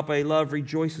 Agape love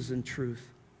rejoices in truth.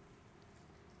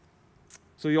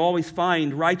 So you always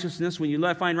find righteousness. When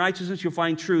you find righteousness, you'll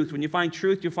find truth. When you find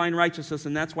truth, you'll find righteousness.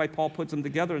 And that's why Paul puts them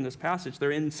together in this passage. They're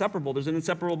inseparable. There's an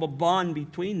inseparable bond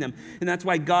between them. And that's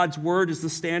why God's word is the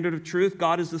standard of truth.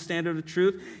 God is the standard of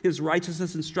truth. His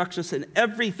righteousness instructs us in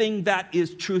everything that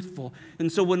is truthful.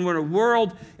 And so when we're in a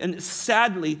world, and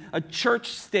sadly, a church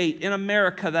state in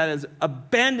America that is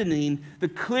abandoning the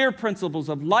clear principles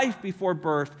of life before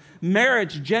birth,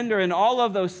 marriage, gender, and all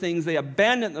of those things, they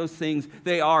abandon those things.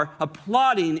 They are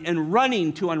applauding and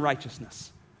running to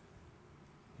unrighteousness.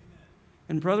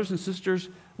 And brothers and sisters,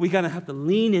 we got to have to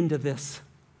lean into this,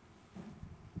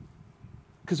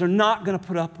 because they're not going to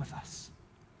put up with us.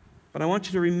 But I want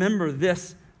you to remember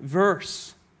this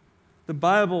verse. The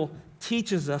Bible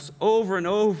teaches us over and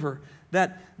over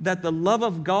that the love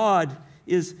of God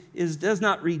does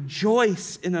not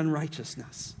rejoice in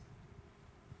unrighteousness.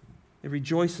 It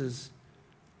rejoices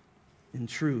in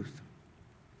truth.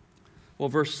 Well,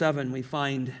 verse 7, we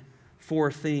find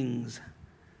 4 things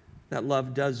that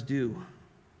love does do.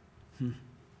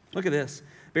 Look at this.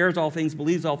 Bears all things,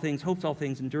 believes all things, hopes all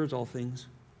things, endures all things.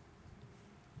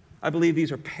 I believe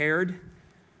these are paired.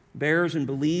 Bears and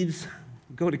believes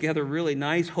go together really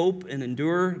nice. Hope and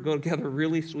endure go together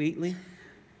really sweetly.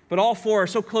 But all 4 are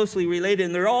so closely related,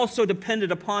 and they're all so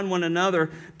dependent upon one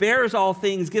another. Bears all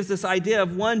things gives this idea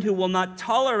of one who will not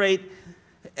tolerate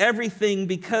everything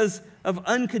because of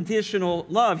unconditional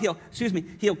love.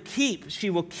 She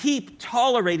will keep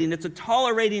tolerating. It's a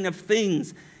tolerating of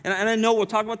things. And I know we'll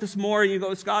talk about this more. You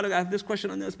go, Scott, I have this question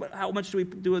on this, but how much do we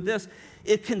do with this?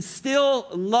 It can still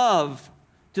love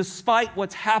despite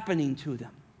what's happening to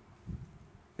them,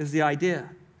 is the idea.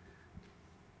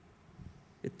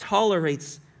 It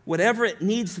tolerates whatever it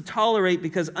needs to tolerate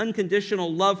because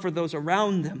unconditional love for those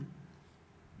around them.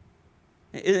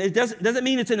 It doesn't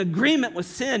mean it's in agreement with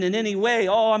sin in any way.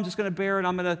 Oh, I'm just going to bear it.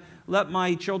 I'm going to let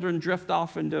my children drift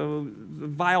off into the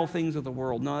vile things of the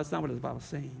world. No, that's not what the Bible's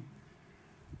saying.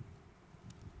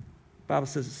 The Bible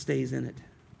says it stays in it.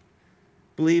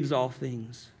 Believes all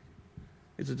things.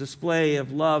 It's a display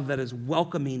of love that is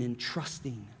welcoming and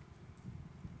trusting.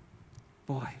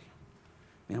 Boy,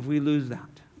 man, if we lose that,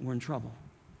 we're in trouble.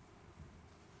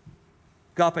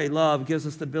 Agape love gives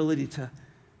us the ability to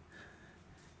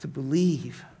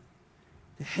believe,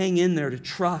 to hang in there, to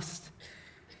trust.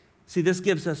 See, this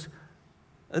gives us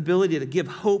ability to give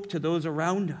hope to those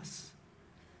around us.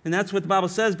 And that's what the Bible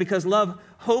says, because love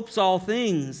hopes all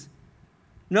things,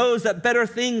 knows that better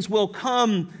things will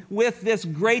come with this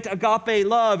great agape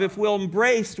love if we'll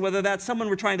embrace, whether that's someone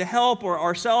we're trying to help or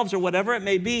ourselves or whatever it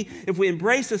may be. If we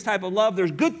embrace this type of love,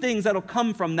 there's good things that'll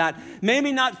come from that.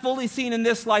 Maybe not fully seen in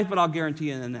this life, but I'll guarantee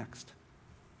you in the next.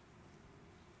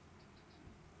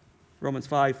 Romans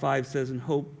 5:5 says, "In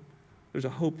hope, there's a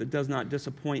hope that does not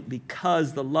disappoint,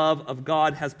 because the love of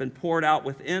God has been poured out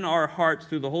within our hearts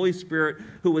through the Holy Spirit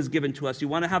who was given to us." You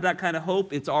want to have that kind of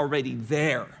hope? It's already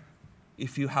there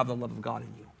if you have the love of God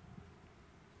in you.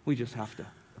 We just have to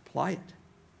apply it.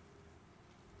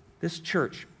 This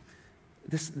church,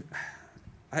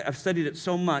 I've studied it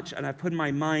so much, and I've put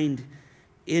my mind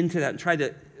into that and tried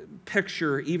to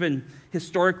picture even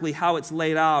historically how it's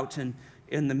laid out, and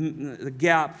the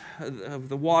gap of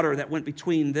the water that went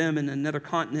between them and another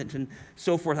continent and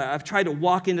so forth. I've tried to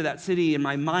walk into that city in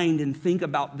my mind and think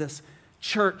about this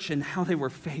church and how they were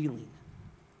failing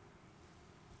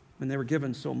when they were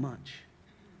given so much.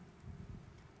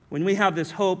 When we have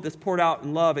this hope that's poured out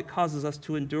in love, it causes us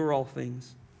to endure all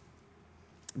things.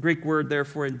 The Greek word,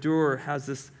 therefore, endure, has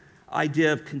this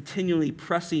idea of continually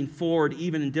pressing forward,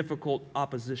 even in difficult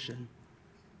opposition.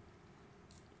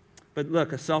 But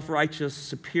look, a self-righteous,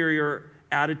 superior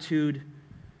attitude,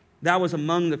 that was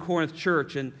among the Corinth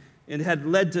church, and it had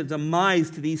led to demise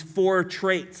to these four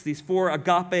traits, these four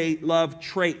agape love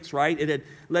traits, right? It had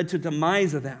led to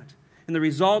demise of that. And the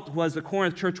result was the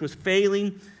Corinth church was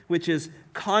failing, which is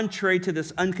contrary to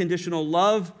this unconditional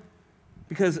love.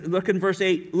 Because look in verse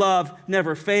 8, love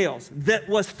never fails. That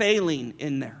was failing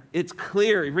in there. It's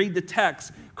clear. Read the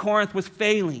text. Corinth was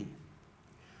failing.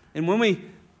 And when we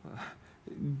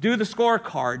do the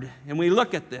scorecard and we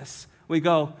look at this, we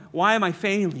go, why am I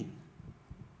failing?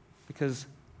 Because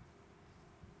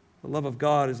the love of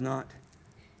God is not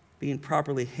being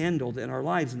properly handled in our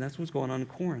lives, and that's what's going on in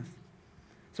Corinth.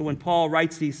 So when Paul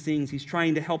writes these things, he's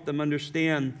trying to help them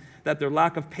understand that their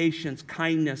lack of patience,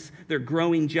 kindness, their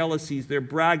growing jealousies, their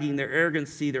bragging, their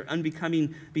arrogancy, their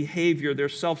unbecoming behavior, their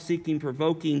self-seeking,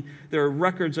 provoking, their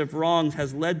records of wrongs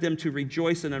has led them to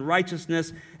rejoice in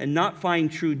unrighteousness and not find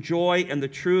true joy in the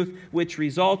truth, which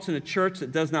results in a church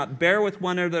that does not bear with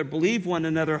one another, believe one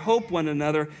another, hope one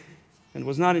another, and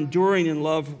was not enduring in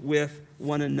love with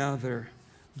one another.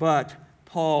 But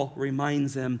Paul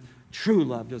reminds them, true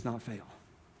love does not fail.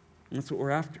 And that's what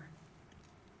we're after.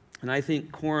 And I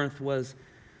think Corinth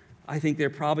they're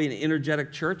probably an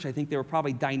energetic church. I think they were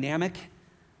probably dynamic.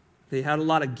 They had a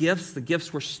lot of gifts. The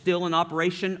gifts were still in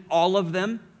operation, all of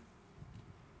them.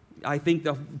 I think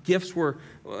the gifts were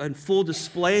in full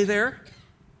display there.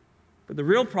 But the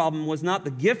real problem was not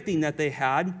the gifting that they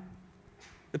had.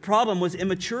 The problem was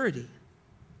immaturity.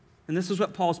 And this is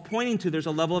what Paul's pointing to. There's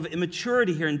a level of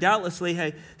immaturity here. And doubtlessly,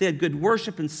 they had good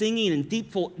worship and singing and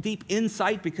deep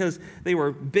insight because they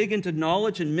were big into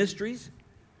knowledge and mysteries.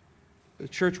 The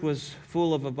church was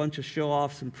full of a bunch of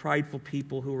show-offs and prideful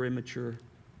people who were immature.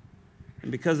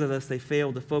 And because of this, they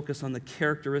failed to focus on the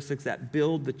characteristics that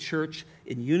build the church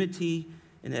in unity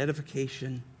and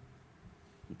edification.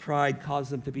 And pride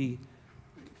caused them to be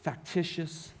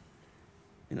factitious,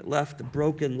 and it left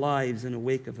broken lives in the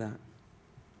wake of that.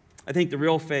 I think the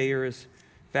real failure is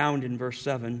found in verse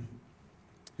 7,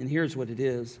 and here's what it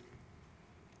is.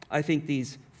 I think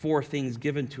these four things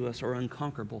given to us are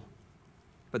unconquerable,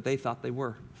 but they thought they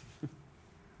were.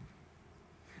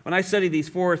 When I study these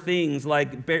four things,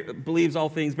 like believes all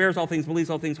things, bears all things, believes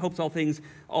all things, hopes all things,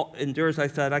 endures, I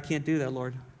said, I can't do that,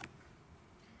 Lord.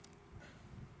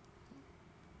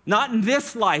 Not in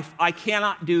this life, I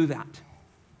cannot do that.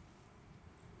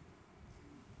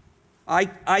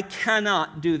 I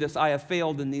cannot do this. I have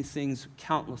failed in these things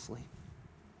countlessly.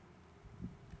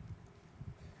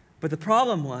 But the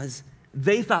problem was,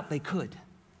 they thought they could.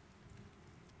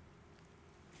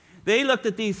 They looked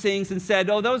at these things and said,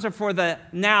 oh, those are for the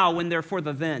now when they're for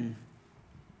the then. And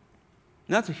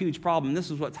that's a huge problem. This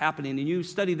is what's happening. And you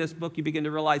study this book, you begin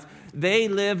to realize they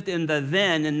lived in the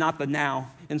then and not the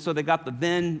now. And so they got the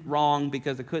then wrong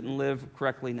because they couldn't live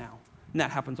correctly now. And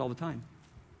that happens all the time.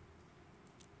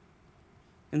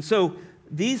 And so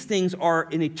these things are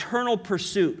an eternal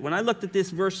pursuit. When I looked at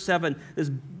this verse 7, this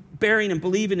bearing and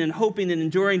believing and hoping and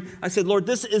enduring, I said, Lord,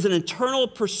 this is an eternal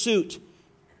pursuit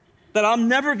that I'm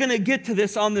never going to get to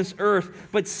this on this earth.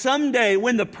 But someday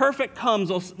when the perfect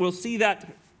comes, we'll see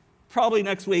that probably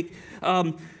next week.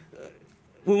 When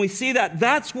we see that,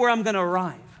 that's where I'm going to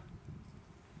arrive.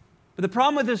 But the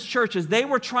problem with this church is they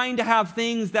were trying to have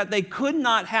things that they could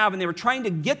not have, and they were trying to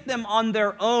get them on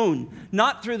their own,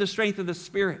 not through the strength of the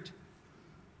Spirit.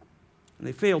 And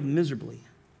they failed miserably.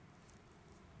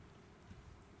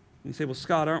 You say, well,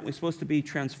 Scott, aren't we supposed to be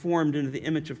transformed into the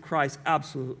image of Christ?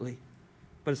 Absolutely.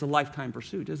 But it's a lifetime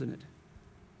pursuit, isn't it?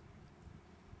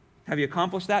 Have you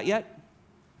accomplished that yet?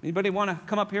 Anybody want to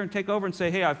come up here and take over and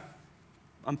say, hey,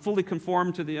 I'm fully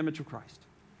conformed to the image of Christ?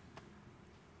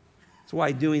 That's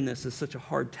why doing this is such a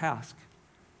hard task.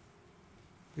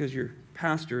 Because your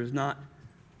pastor is not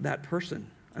that person.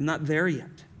 I'm not there yet.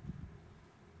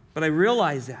 But I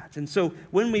realize that. And so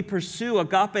when we pursue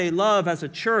agape love as a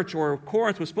church, or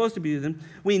Corinth was supposed to be them,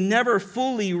 we never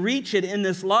fully reach it in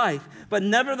this life. But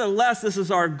nevertheless, this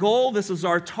is our goal. This is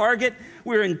our target.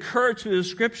 We're encouraged through the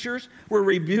Scriptures. We're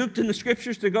rebuked in the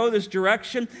Scriptures to go this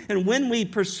direction. And when we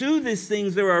pursue these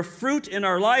things, there are fruit in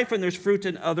our life and there's fruit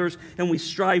in others, and we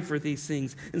strive for these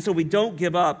things. And so we don't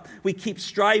give up. We keep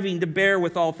striving to bear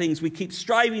with all things. We keep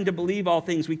striving to believe all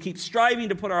things. We keep striving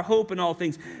to put our hope in all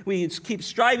things. We keep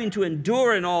striving to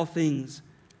endure in all things.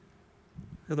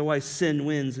 Otherwise, sin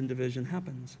wins and division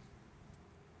happens.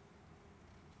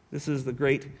 This is the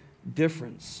great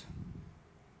difference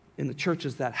in the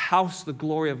churches that house the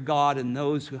glory of God and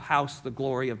those who house the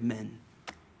glory of men.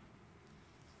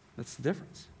 That's the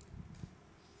difference.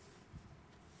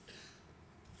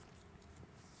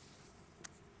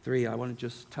 Three, I want to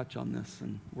just touch on this,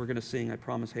 and we're going to sing, I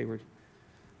promise, Hayward.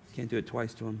 Can't do it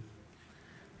twice to him.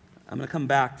 I'm going to come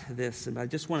back to this, and I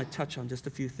just want to touch on just a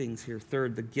few things here.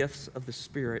 Third, the gifts of the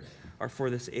Spirit are for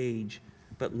this age,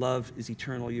 but love is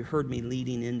eternal. You heard me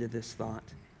leading into this thought.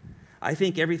 I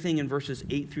think everything in verses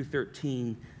 8 through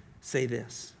 13 say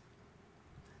this.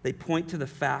 They point to the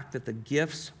fact that the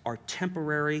gifts are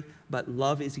temporary, but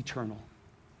love is eternal.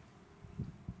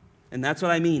 And that's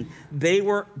what I mean. They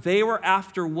were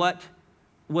after what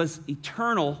was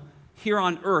eternal here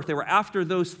on earth. They were after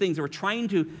those things. They were trying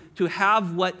to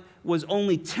have what was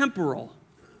only temporal.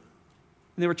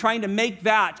 And they were trying to make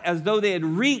that as though they had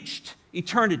reached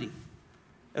eternity,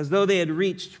 as though they had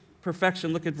reached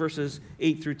perfection. Look at verses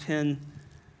 8 through 10.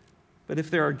 But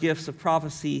if there are gifts of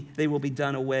prophecy, they will be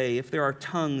done away. If there are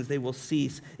tongues, they will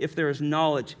cease. If there is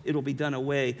knowledge, it will be done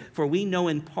away. For we know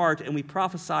in part and we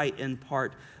prophesy in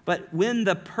part. But when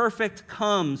the perfect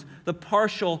comes, the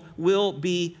partial will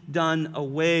be done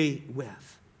away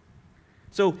with.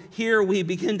 So here we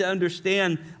begin to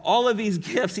understand all of these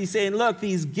gifts. He's saying, look,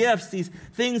 these gifts, these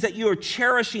things that you are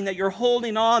cherishing, that you're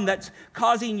holding on, that's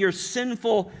causing your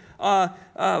sinful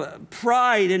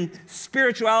pride and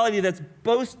spirituality that's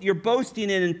you're boasting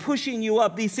in and pushing you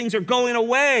up, these things are going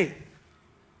away.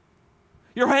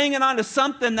 You're hanging on to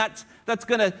something that's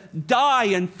going to die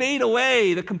and fade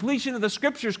away. The completion of the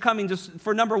Scriptures coming just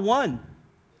for number one.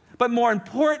 But more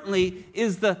importantly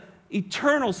is the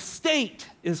eternal state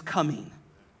is coming.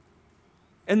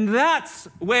 And that's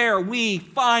where we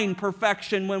find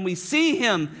perfection. When we see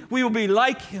Him, we will be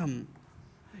like Him.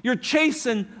 You're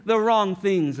chasing the wrong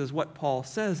things, is what Paul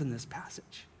says in this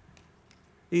passage.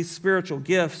 These spiritual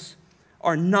gifts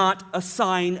are not a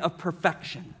sign of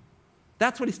perfection.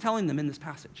 That's what he's telling them in this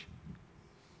passage.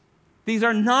 These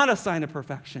are not a sign of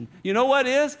perfection. You know what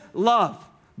is? Love.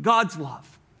 God's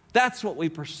love. That's what we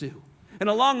pursue. And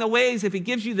along the ways, if He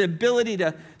gives you the ability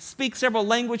to speak several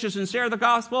languages and share the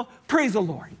gospel, praise the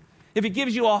Lord. If He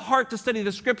gives you a heart to study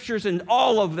the Scriptures and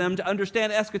all of them to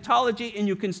understand eschatology, and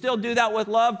you can still do that with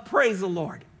love, praise the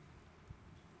Lord.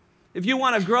 If you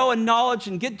want to grow in knowledge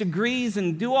and get degrees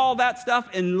and do all that stuff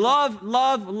and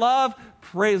love,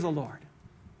 praise the Lord.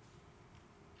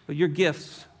 But your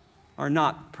gifts are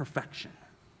not perfection.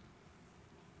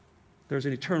 There's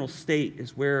an eternal state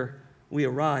is where we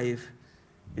arrive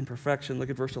in perfection. Look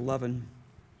at verse 11.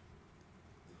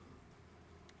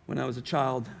 When I was a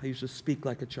child, I used to speak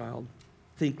like a child,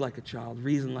 think like a child,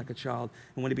 reason like a child.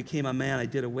 And when I became a man, I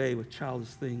did away with childish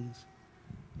things.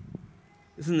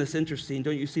 Isn't this interesting?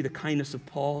 Don't you see the kindness of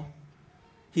Paul?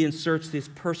 He inserts this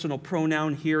personal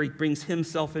pronoun here. He brings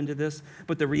himself into this.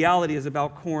 But the reality is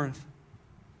about Corinth.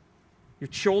 Your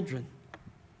children,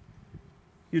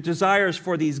 your desires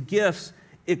for these gifts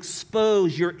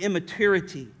expose your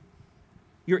immaturity.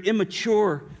 You're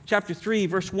immature. Chapter 3,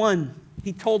 verse 1,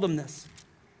 he told them this.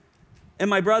 And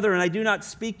my brethren, I do not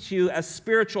speak to you as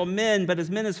spiritual men, but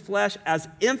as men as flesh, as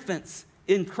infants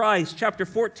in Christ. Chapter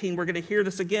 14, we're going to hear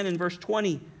this again in verse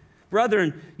 20.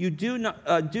 Brethren, you do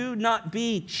not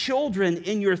be children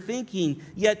in your thinking,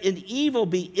 yet in evil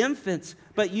be infants,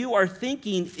 but you are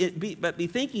thinking, be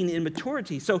thinking in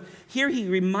maturity. So here he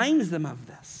reminds them of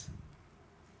this.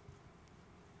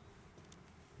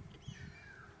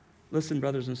 Listen,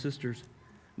 brothers and sisters,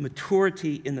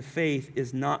 maturity in the faith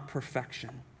is not perfection.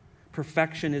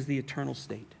 Perfection is the eternal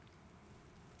state.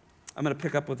 I'm going to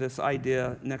pick up with this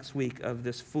idea next week of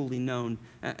this fully known,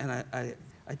 and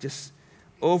I just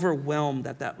overwhelmed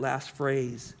at that last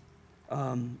phrase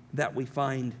that we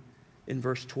find in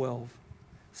verse 12.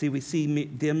 See, we see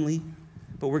dimly,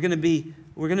 but we're going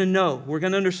to know, we're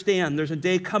going to understand. There's a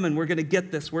day coming, we're going to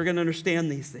get this, we're going to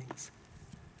understand these things.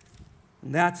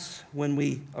 And that's when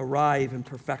we arrive in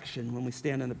perfection, when we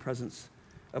stand in the presence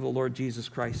of the Lord Jesus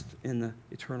Christ in the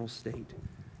eternal state.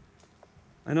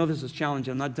 I know this is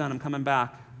challenging. I'm not done. I'm coming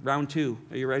back. round 2.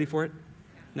 Are you ready for it?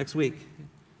 Next week,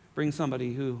 bring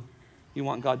somebody who you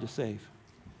want God to save.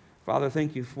 Father,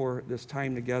 thank you for this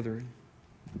time together.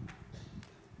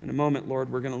 In a moment,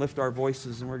 Lord, we're going to lift our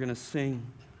voices and we're going to sing.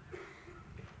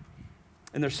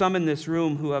 And there's some in this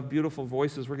room who have beautiful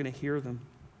voices. We're going to hear them.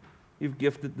 You've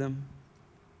gifted them.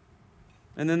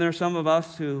 And then there's some of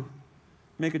us who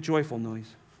make a joyful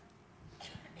noise.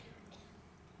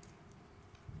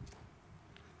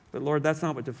 But Lord, that's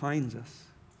not what defines us.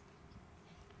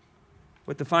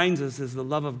 What defines us is the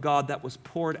love of God that was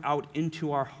poured out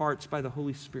into our hearts by the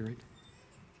Holy Spirit.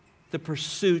 The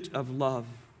pursuit of love.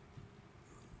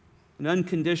 An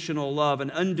unconditional love, an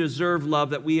undeserved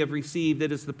love that we have received.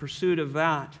 It is the pursuit of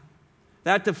that.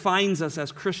 That defines us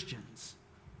as Christians.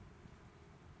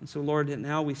 And so, Lord,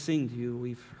 now we sing to you.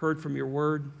 We've heard from your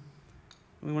word. And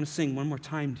we want to sing one more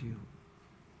time to you.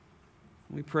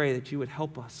 We pray that you would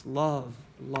help us love,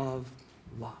 love,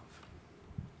 love.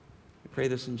 We pray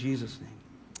this in Jesus' name.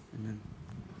 Amen.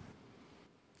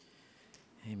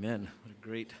 Amen. What a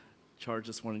great charge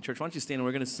this morning. Church, why don't you stand and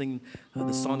we're going to sing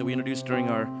the song that we introduced during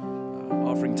our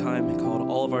offering time called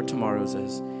All of Our Tomorrows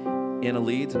as Anna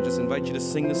leads, and just invite you to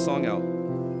sing this song out.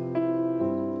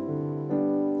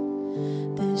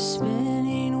 This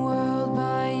spinning world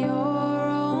by your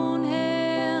own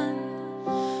hand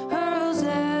hurls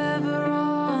ever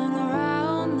on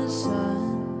around the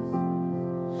sun.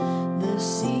 The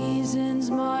seasons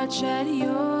march at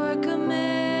your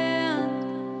command.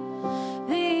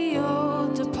 The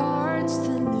old departs,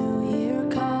 the new year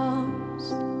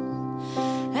comes.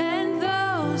 And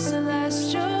though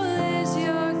celestial is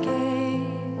your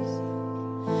gaze,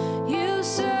 you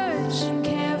search and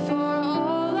care for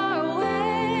all our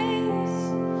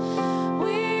ways.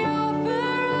 We offer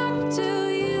up to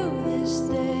you this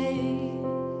day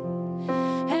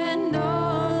and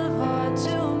all of our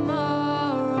tomorrows.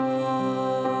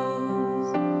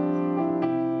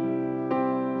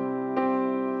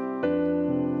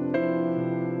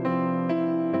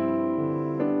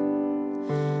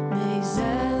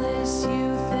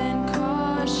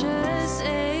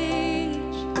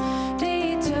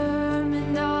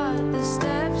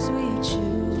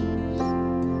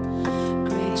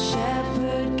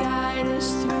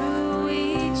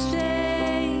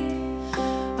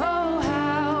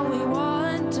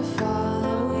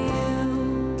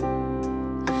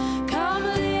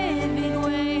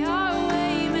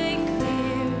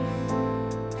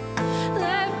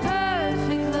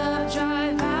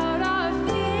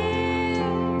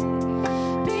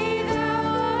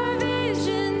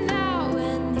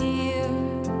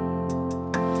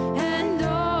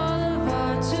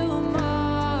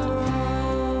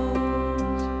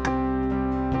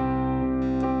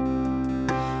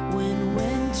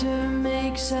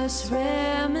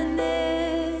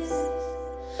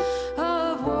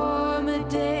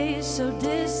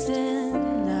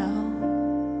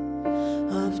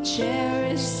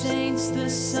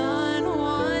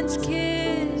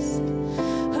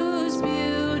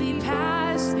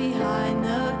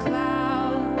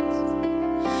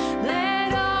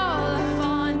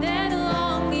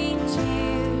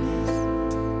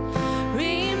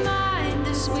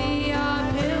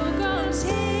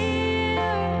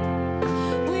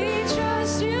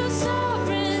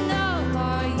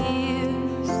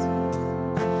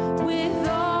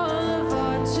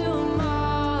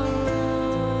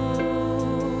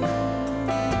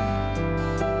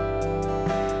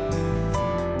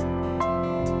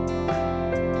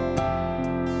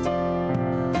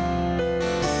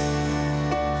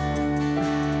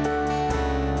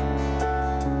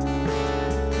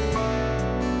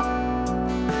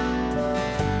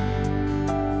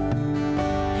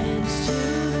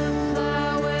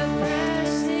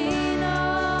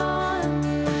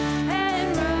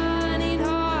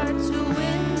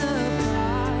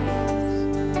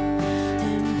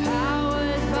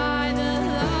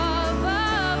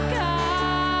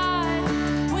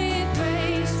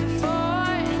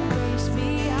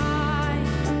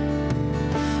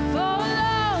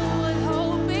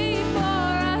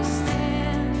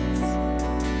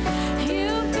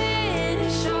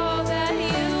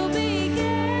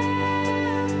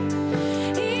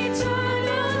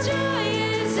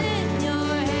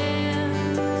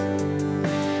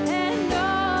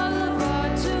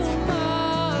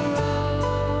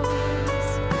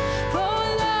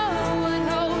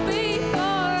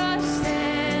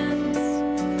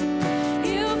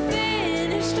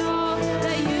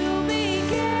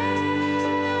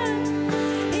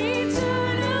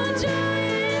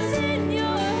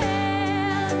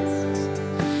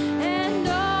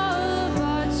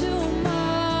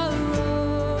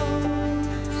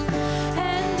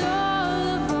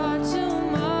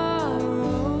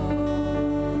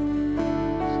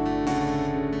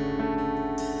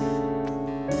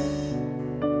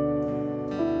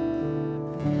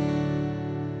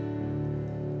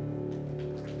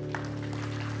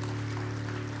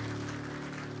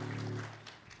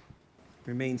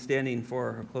 Remain standing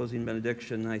for our closing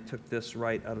benediction. I took this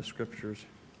right out of Scriptures.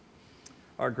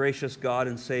 Our gracious God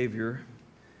and Savior,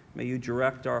 may you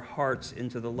direct our hearts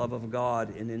into the love of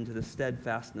God and into the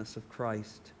steadfastness of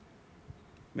Christ.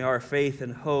 May our faith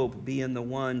and hope be in the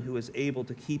one who is able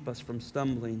to keep us from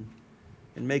stumbling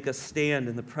and make us stand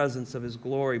in the presence of his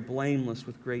glory blameless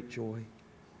with great joy.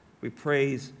 We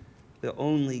praise the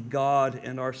only God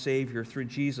and our Savior through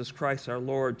Jesus Christ our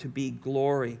Lord, to be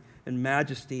glory and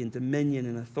majesty and dominion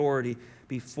and authority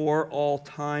before all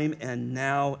time and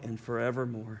now and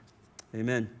forevermore.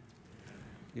 Amen.